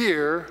 We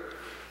hear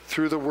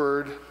through the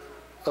Word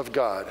of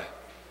God.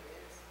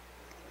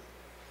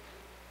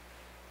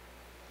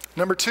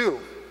 Number 2,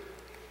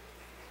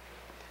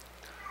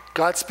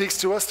 God speaks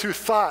to us through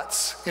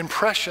thoughts,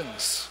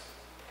 impressions.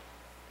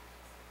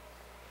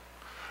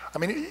 I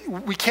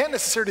mean, we can't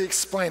necessarily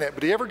explain it,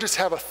 but do you ever just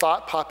have a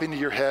thought pop into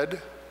your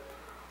head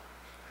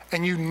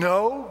and you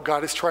know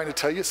God is trying to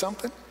tell you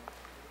something?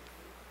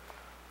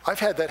 I've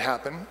had that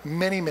happen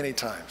many, many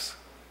times.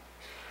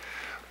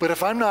 But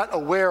if I'm not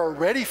aware or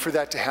ready for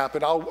that to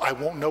happen, I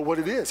won't know what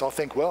it is. I'll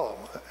think, well,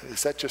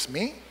 is that just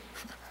me?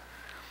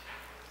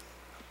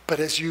 But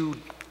as you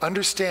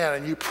understand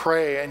and you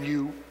pray and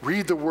you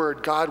read the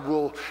Word, God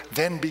will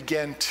then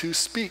begin to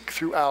speak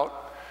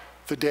throughout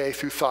the day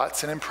through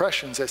thoughts and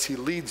impressions as he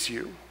leads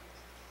you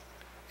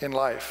in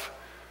life.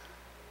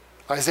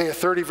 Isaiah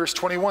 30 verse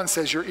 21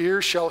 says, your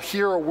ears shall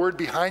hear a word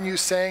behind you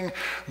saying,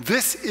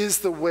 this is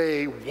the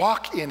way,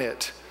 walk in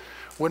it,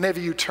 whenever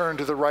you turn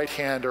to the right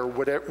hand or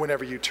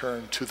whenever you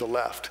turn to the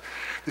left.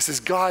 This is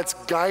God's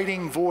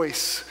guiding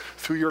voice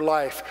through your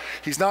life.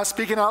 He's not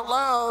speaking out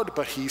loud,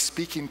 but he's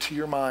speaking to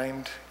your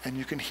mind and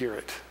you can hear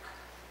it.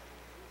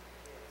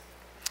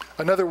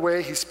 Another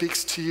way he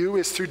speaks to you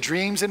is through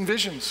dreams and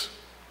visions.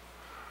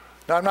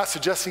 Now, I'm not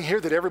suggesting here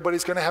that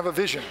everybody's going to have a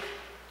vision.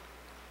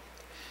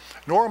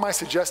 Nor am I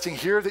suggesting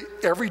here that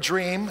every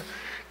dream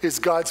is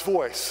God's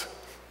voice.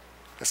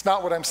 That's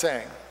not what I'm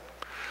saying.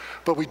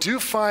 But we do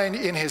find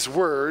in his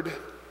word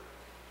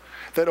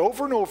that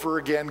over and over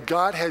again,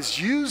 God has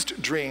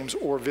used dreams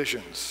or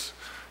visions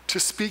to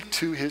speak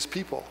to his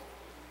people.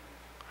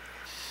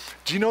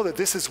 Do you know that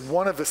this is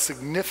one of the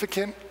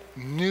significant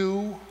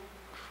new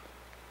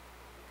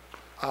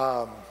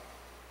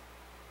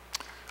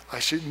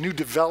new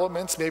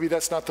developments, maybe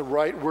that's not the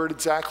right word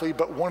exactly,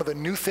 but one of the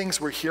new things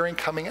we're hearing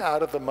coming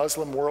out of the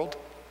Muslim world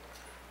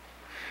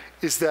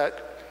is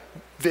that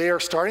they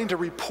are starting to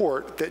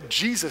report that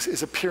Jesus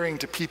is appearing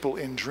to people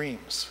in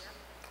dreams.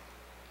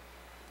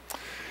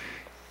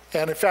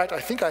 And in fact, I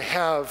think I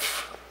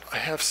have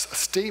a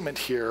statement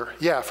here.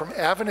 Yeah, from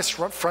Adventist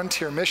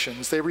Frontier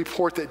Missions, they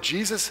report that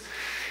Jesus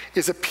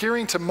is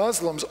appearing to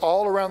Muslims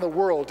all around the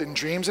world in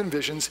dreams and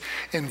visions,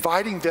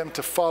 inviting them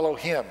to follow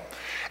him.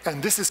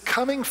 And this is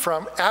coming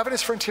from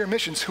Adventist Frontier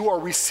Missions, who are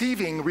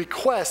receiving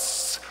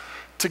requests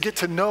to get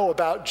to know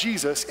about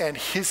Jesus and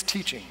his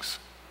teachings.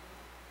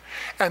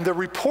 And they're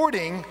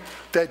reporting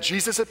that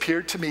Jesus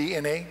appeared to me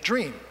in a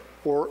dream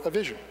or a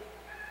vision.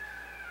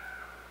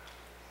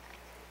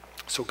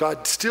 So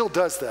God still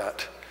does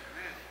that.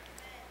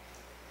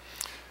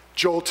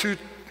 Joel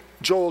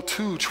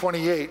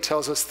 2:28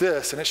 tells us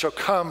this, and it shall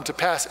come to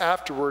pass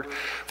afterward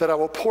that I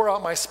will pour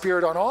out my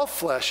spirit on all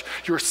flesh.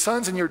 Your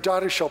sons and your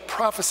daughters shall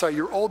prophesy,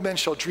 your old men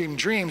shall dream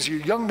dreams, your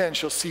young men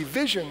shall see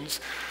visions.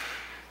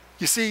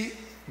 You see,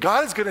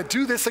 God is going to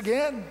do this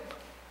again.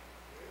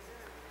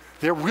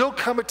 There will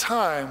come a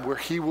time where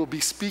he will be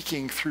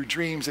speaking through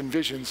dreams and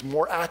visions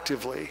more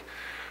actively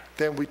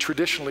than we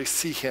traditionally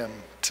see him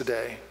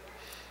today.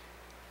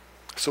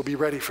 So be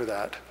ready for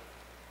that.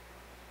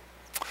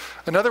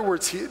 Another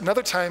ways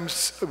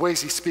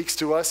he speaks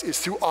to us is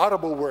through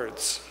audible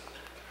words.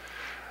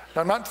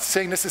 Now, I'm not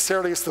saying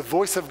necessarily it's the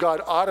voice of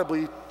God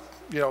audibly,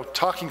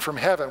 talking from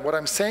heaven. What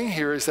I'm saying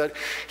here is that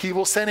he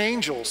will send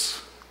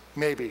angels,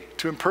 maybe,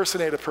 to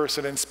impersonate a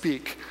person and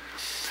speak.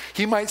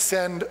 He might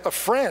send a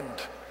friend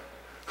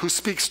who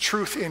speaks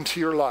truth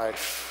into your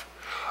life.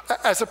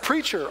 As a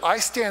preacher, I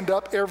stand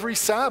up every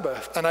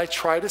Sabbath and I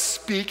try to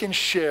speak and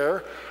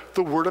share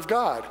the Word of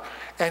God.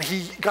 And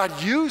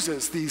God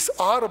uses these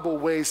audible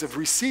ways of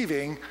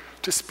receiving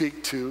to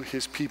speak to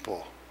his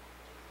people.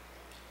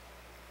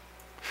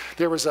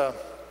 There was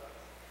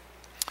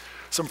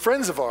some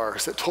friends of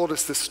ours that told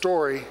us this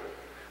story.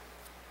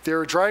 They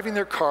were driving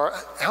their car.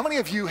 How many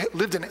of you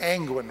lived in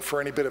Angwin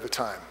for any bit of a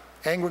time?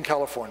 Angwin,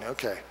 California,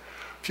 okay.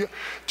 Do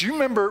you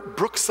remember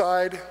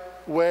Brookside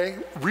Way?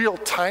 Real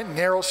tight,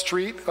 narrow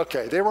street?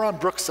 Okay, they were on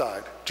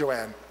Brookside,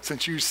 Joanne,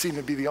 since you seem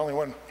to be the only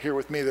one here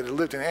with me that had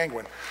lived in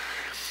Angwin.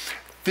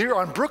 They were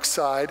on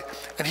Brookside,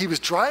 and he was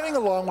driving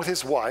along with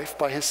his wife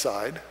by his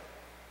side,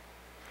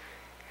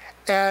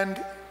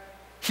 and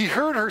he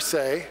heard her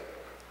say,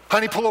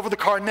 "Honey, pull over the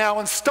car now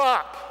and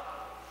stop."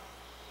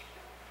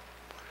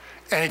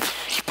 And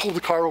he pulled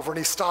the car over and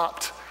he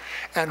stopped.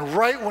 And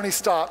right when he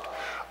stopped,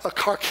 a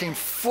car came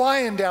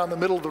flying down the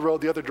middle of the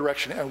road the other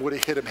direction and would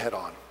have hit him head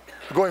on,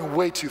 going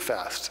way too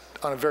fast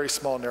on a very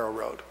small, narrow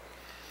road.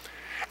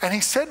 And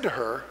he said to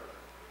her,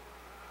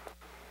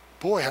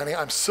 "Boy, honey,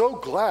 I'm so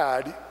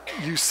glad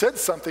you said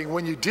something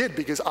when you did,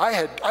 because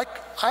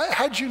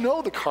how'd you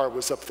know the car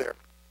was up there?"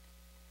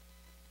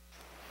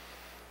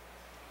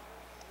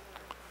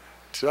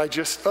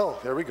 Oh,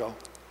 there we go.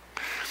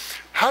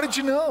 "How did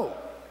you know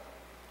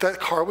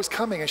that car was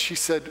coming?" And she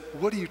said,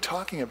 "What are you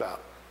talking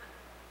about?"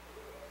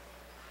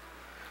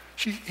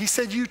 He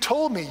said, "You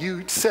told me,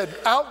 you said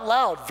out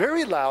loud,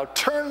 very loud,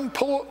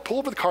 pull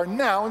over the car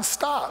now and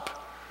stop."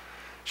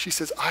 She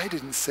says, "I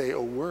didn't say a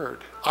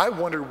word. I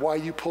wondered why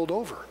you pulled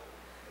over."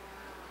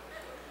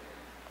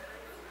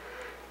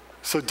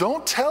 So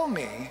don't tell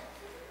me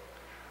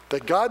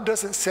that God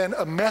doesn't send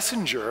a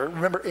messenger,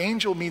 remember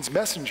angel means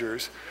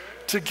messengers,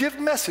 to give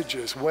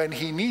messages when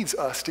he needs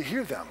us to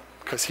hear them,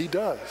 because he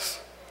does.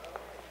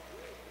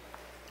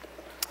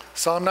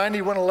 Psalm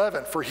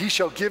 91:11, "For he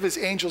shall give his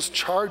angels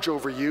charge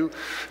over you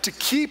to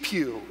keep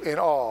you in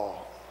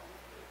all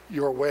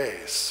your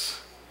ways."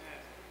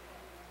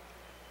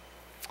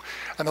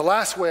 And the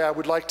last way I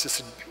would like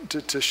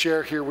to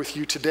share here with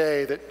you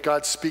today that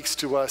God speaks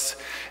to us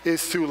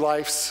is through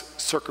life's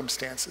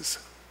circumstances.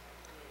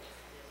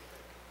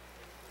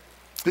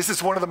 This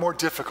is one of the more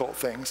difficult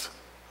things,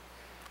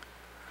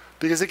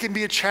 because it can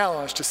be a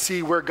challenge to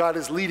see where God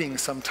is leading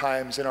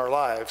sometimes in our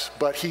lives.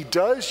 But he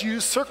does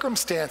use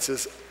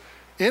circumstances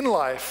in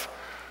life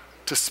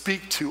to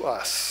speak to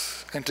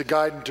us and to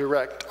guide and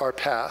direct our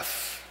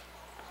path.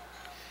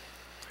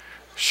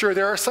 Sure,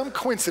 there are some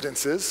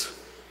coincidences,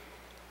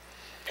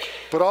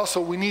 but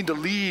also we need to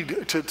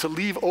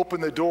leave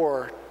open the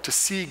door to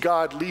see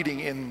God leading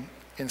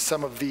in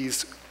some of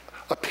these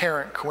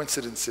apparent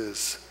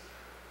coincidences.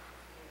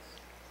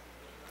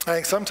 I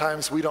think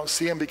sometimes we don't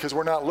see him because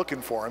we're not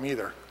looking for him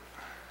either.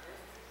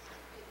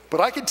 But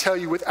I can tell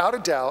you without a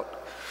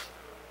doubt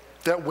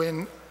that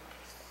when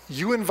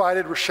you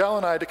invited Rochelle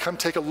and I to come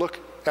take a look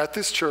at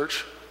this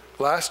church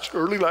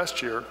early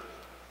last year,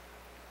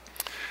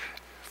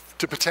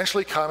 to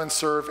potentially come and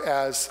serve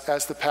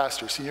as the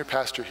pastor, senior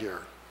pastor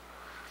here,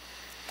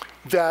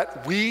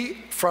 that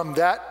we, from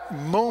that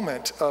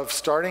moment of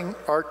starting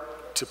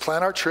to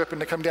plan our trip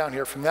and to come down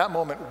here, from that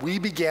moment, we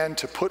began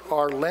to put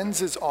our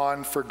lenses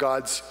on for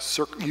God's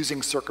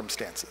using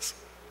circumstances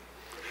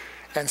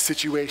and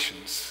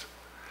situations.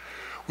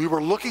 We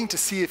were looking to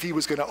see if he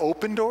was going to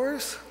open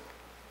doors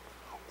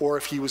or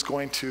if he was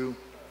going to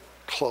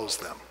close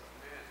them.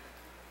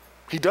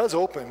 He does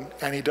open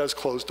and he does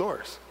close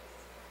doors.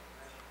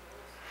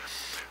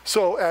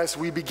 So as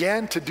we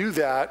began to do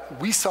that,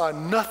 we saw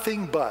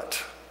nothing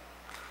but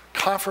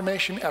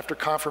confirmation after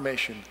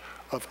confirmation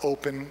of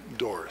open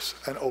doors,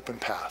 an open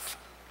path.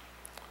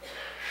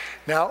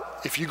 Now,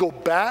 if you go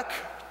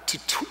back to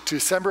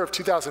December of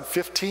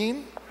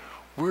 2015,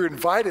 we were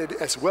invited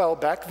as well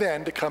back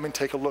then to come and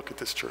take a look at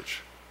this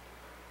church.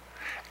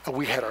 And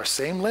we had our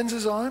same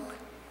lenses on,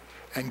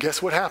 and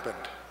guess what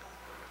happened?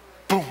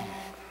 Boom,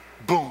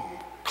 boom,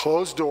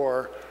 closed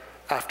door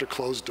after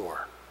closed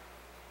door.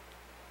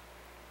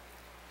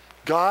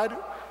 God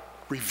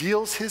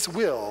reveals his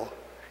will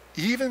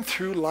even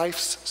through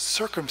life's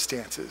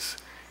circumstances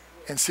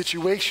and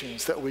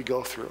situations that we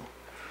go through.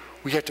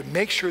 We have to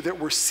make sure that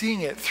we're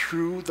seeing it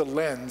through the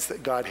lens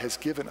that God has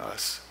given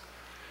us.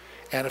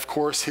 And of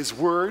course, his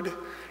word,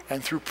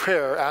 and through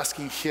prayer,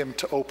 asking him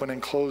to open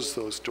and close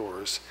those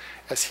doors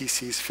as he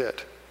sees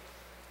fit.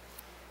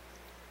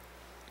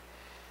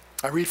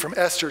 I read from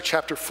Esther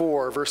chapter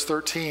 4, verse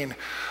 13.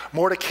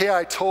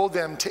 Mordecai told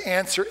them to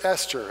answer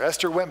Esther.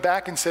 Esther went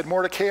back and said,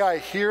 "Mordecai, I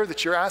hear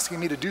that you're asking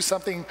me to do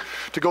something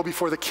to go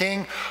before the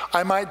king.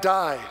 I might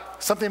die.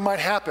 Something might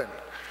happen."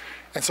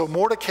 And so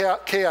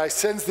Mordecai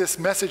sends this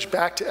message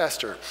back to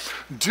Esther.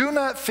 "Do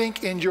not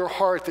think in your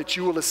heart that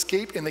you will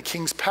escape in the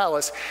king's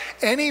palace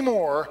any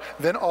more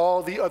than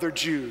all the other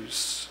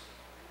Jews.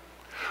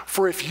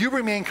 For if you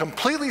remain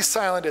completely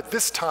silent at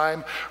this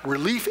time,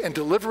 relief and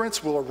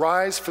deliverance will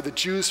arise for the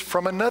Jews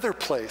from another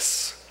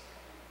place.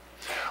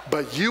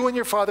 But you and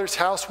your father's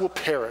house will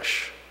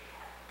perish.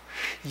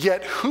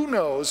 Yet who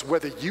knows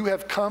whether you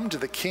have come to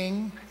the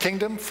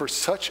kingdom for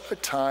such a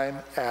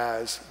time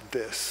as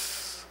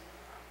this?"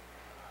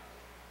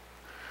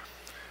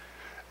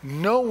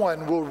 No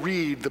one will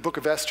read the book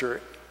of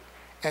Esther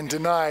and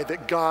deny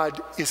that God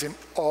isn't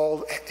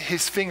all,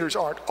 his fingers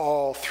aren't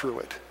all through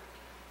it.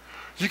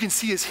 You can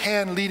see his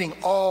hand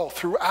leading all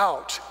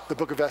throughout the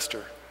book of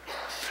Esther.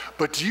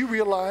 But do you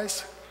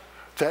realize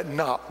that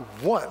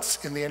not once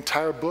in the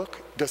entire book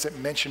does it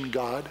mention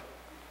God?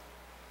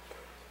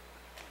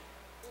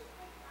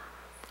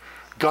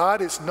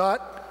 God is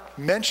not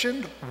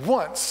mentioned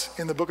once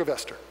in the book of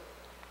Esther.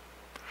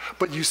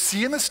 But you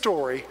see in the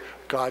story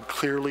God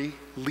clearly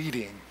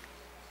leading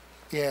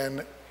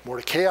in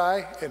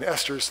Mordecai and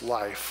Esther's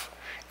life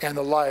and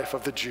the life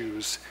of the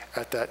Jews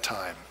at that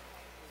time.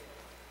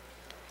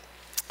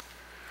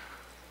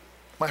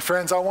 My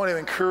friends, I want to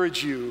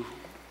encourage you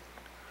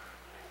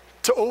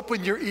to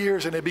open your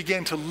ears and to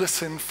begin to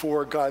listen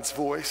for God's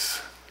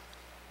voice.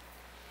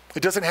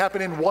 It doesn't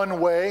happen in one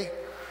way.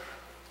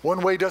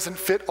 One way doesn't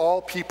fit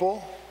all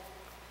people.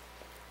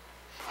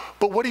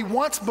 But what he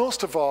wants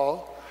most of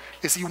all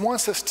is he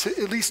wants us to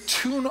at least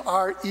tune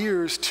our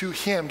ears to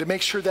him to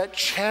make sure that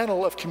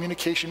channel of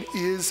communication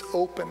is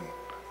open.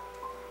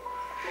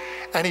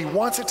 And he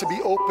wants it to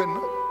be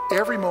open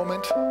every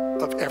moment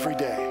of every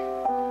day.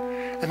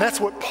 And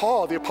that's what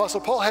Paul, the Apostle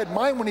Paul, had in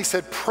mind when he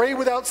said, pray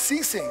without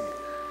ceasing.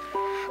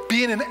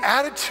 Be in an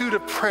attitude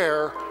of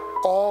prayer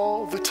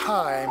all the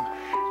time.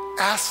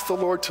 Ask the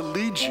Lord to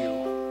lead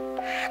you.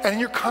 And in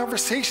your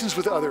conversations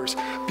with others,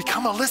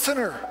 become a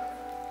listener.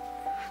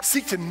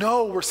 Seek to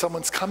know where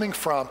someone's coming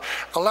from.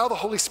 Allow the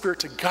Holy Spirit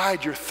to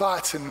guide your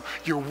thoughts and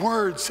your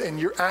words and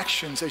your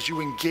actions as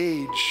you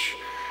engage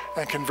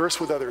and converse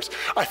with others.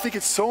 I think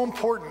it's so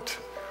important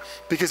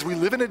because we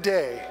live in a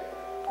day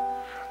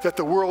that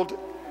the world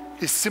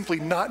is simply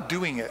not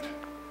doing it.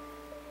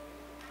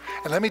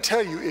 And let me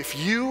tell you, if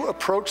you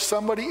approach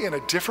somebody in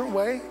a different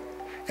way,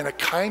 in a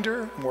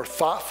kinder, more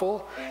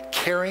thoughtful,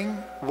 caring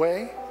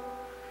way,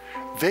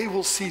 they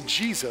will see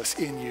Jesus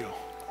in you.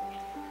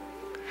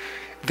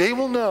 They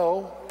will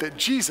know that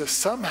Jesus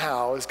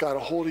somehow has got a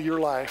hold of your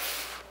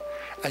life,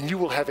 and you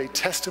will have a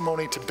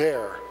testimony to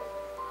bear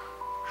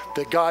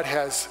that God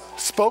has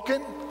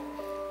spoken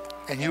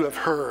and you have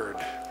heard.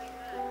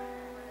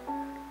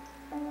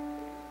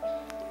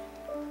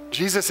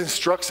 Jesus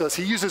instructs us,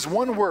 he uses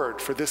one word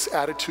for this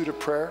attitude of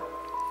prayer,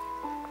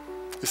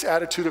 this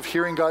attitude of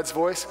hearing God's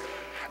voice.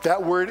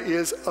 That word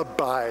is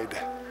abide.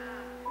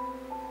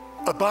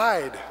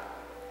 Abide.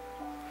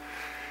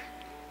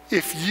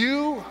 If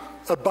you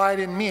abide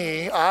in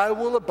me, I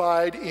will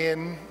abide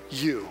in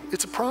you.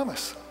 It's a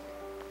promise.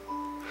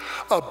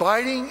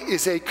 Abiding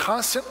is a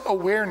constant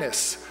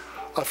awareness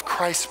of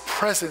Christ's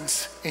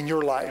presence in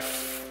your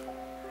life.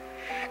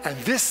 And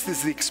this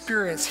is the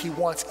experience he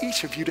wants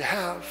each of you to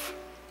have.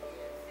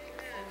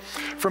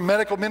 From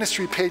Medical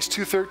Ministry, page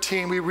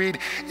 213, we read,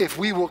 if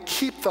we will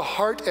keep the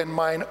heart and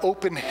mind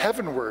open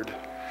heavenward,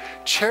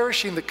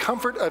 cherishing the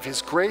comfort of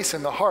his grace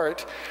in the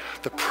heart,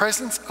 the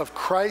presence of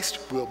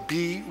Christ will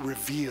be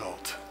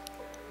revealed.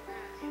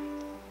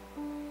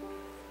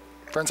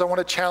 Friends, I want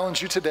to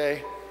challenge you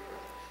today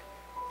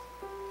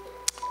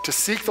to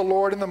seek the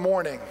Lord in the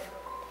morning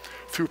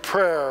through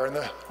prayer and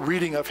the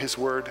reading of his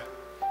word.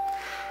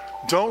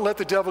 Don't let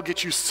the devil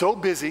get you so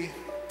busy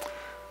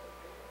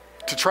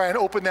to try and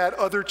open that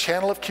other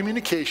channel of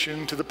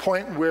communication to the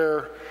point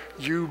where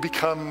you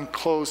become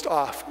closed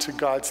off to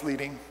God's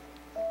leading.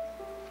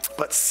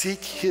 But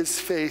seek his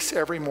face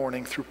every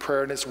morning through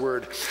prayer and his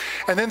word.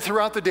 And then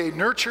throughout the day,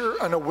 nurture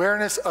an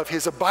awareness of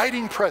his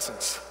abiding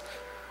presence.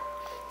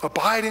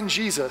 Abide in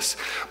Jesus,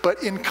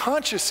 but in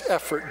conscious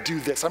effort, do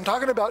this. I'm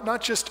talking about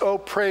not just,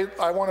 pray,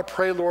 I want to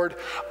pray, Lord,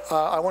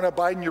 I want to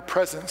abide in your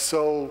presence,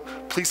 so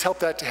please help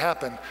that to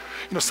happen.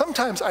 You know,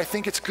 sometimes I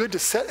think it's good to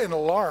set an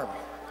alarm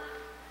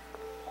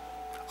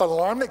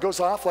that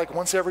goes off like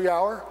once every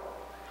hour.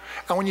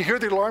 And when you hear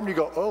the alarm, you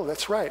go, oh,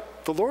 that's right,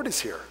 the Lord is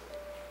here.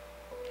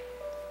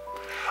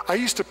 I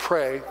used to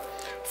pray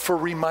for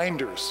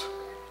reminders.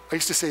 I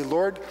used to say,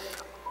 Lord,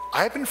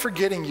 I've been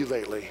forgetting you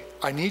lately.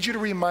 I need you to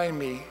remind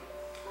me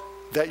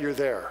that you're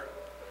there.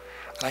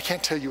 And I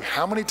can't tell you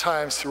how many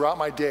times throughout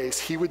my days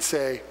he would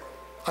say,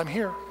 I'm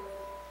here.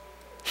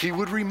 He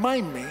would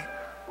remind me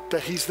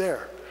that he's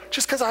there,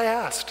 just because I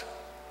asked.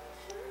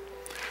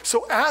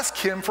 So ask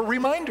him for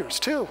reminders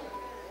too.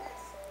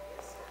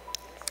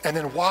 And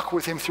then walk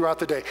with him throughout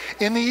the day.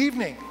 In the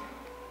evening,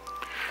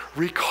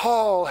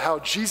 recall how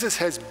Jesus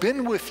has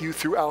been with you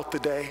throughout the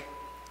day.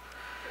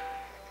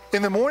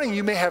 In the morning,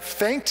 you may have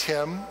thanked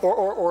him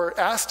or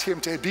asked him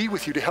to be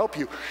with you, to help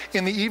you.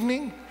 In the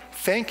evening,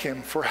 thank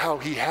him for how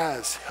he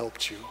has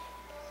helped you.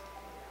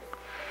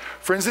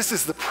 Friends, this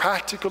is the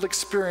practical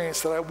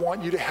experience that I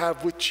want you to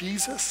have with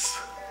Jesus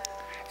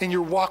in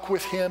your walk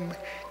with him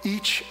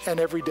each and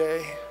every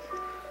day.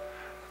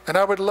 And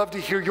I would love to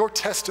hear your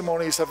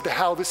testimonies of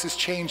how this has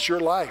changed your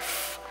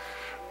life.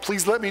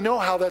 Please let me know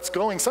how that's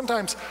going.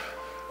 Sometimes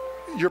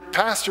your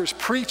pastors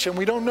preach and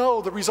we don't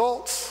know the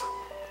results.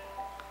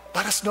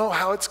 Let us know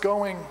how it's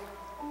going.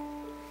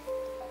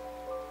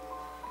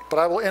 But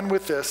I will end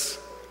with this.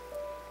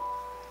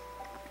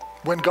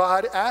 When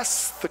God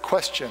asks the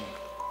question,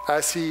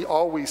 as he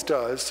always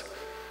does,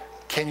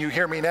 can you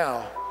hear me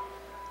now?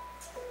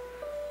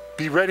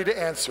 Be ready to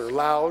answer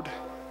loud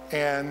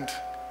and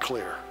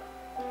clear.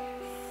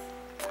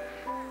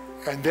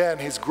 And then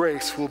his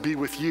grace will be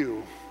with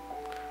you.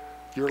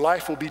 Your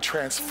life will be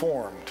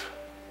transformed.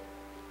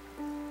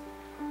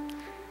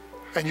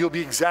 And you'll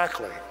be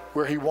exactly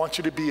where he wants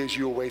you to be as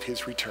you await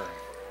his return.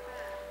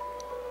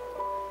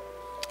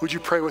 Would you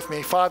pray with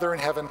me? Father in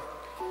heaven,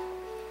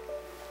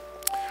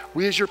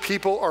 we as your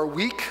people are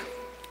weak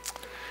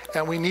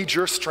and we need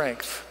your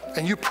strength.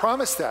 And you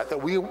promised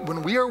that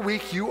when we are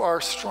weak, you are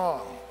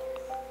strong.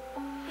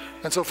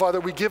 And so, Father,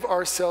 we give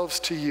ourselves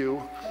to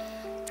you,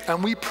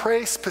 and we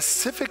pray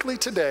specifically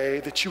today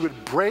that you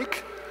would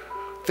break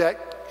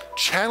that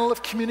channel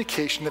of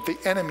communication that the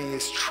enemy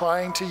is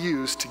trying to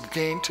use to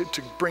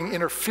bring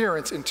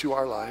interference into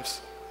our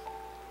lives.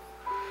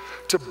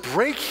 To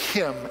break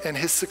him and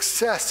his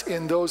success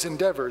in those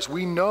endeavors.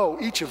 We know,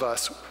 each of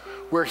us,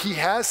 where he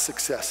has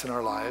success in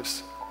our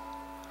lives.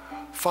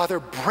 Father,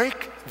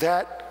 break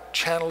that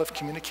channel of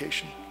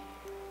communication.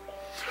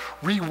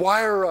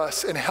 Rewire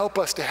us and help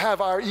us to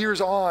have our ears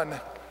on,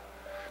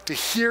 to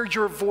hear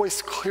your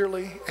voice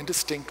clearly and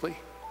distinctly,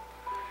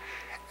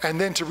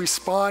 and then to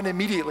respond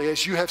immediately,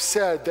 as you have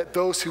said, that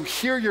those who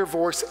hear your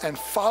voice and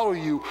follow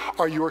you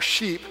are your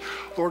sheep.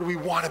 Lord, we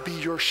want to be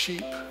your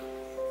sheep.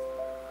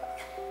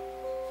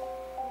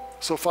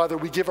 So, Father,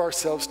 we give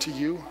ourselves to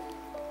you.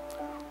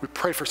 We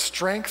pray for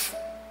strength,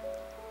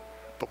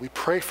 but we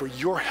pray for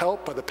your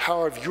help by the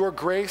power of your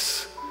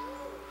grace,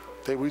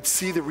 that we'd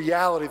see the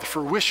reality, the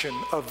fruition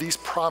of these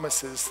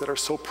promises that are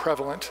so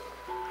prevalent,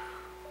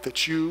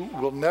 that you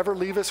will never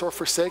leave us or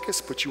forsake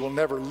us, but you will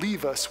never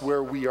leave us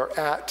where we are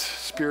at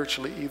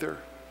spiritually either.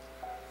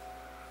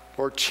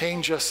 Lord,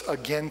 change us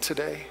again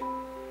today.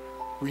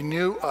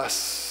 Renew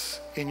us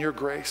in your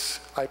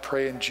grace, I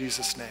pray in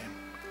Jesus' name.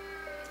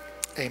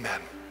 Amen.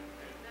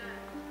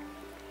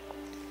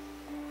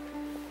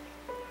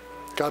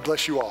 God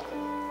bless you all.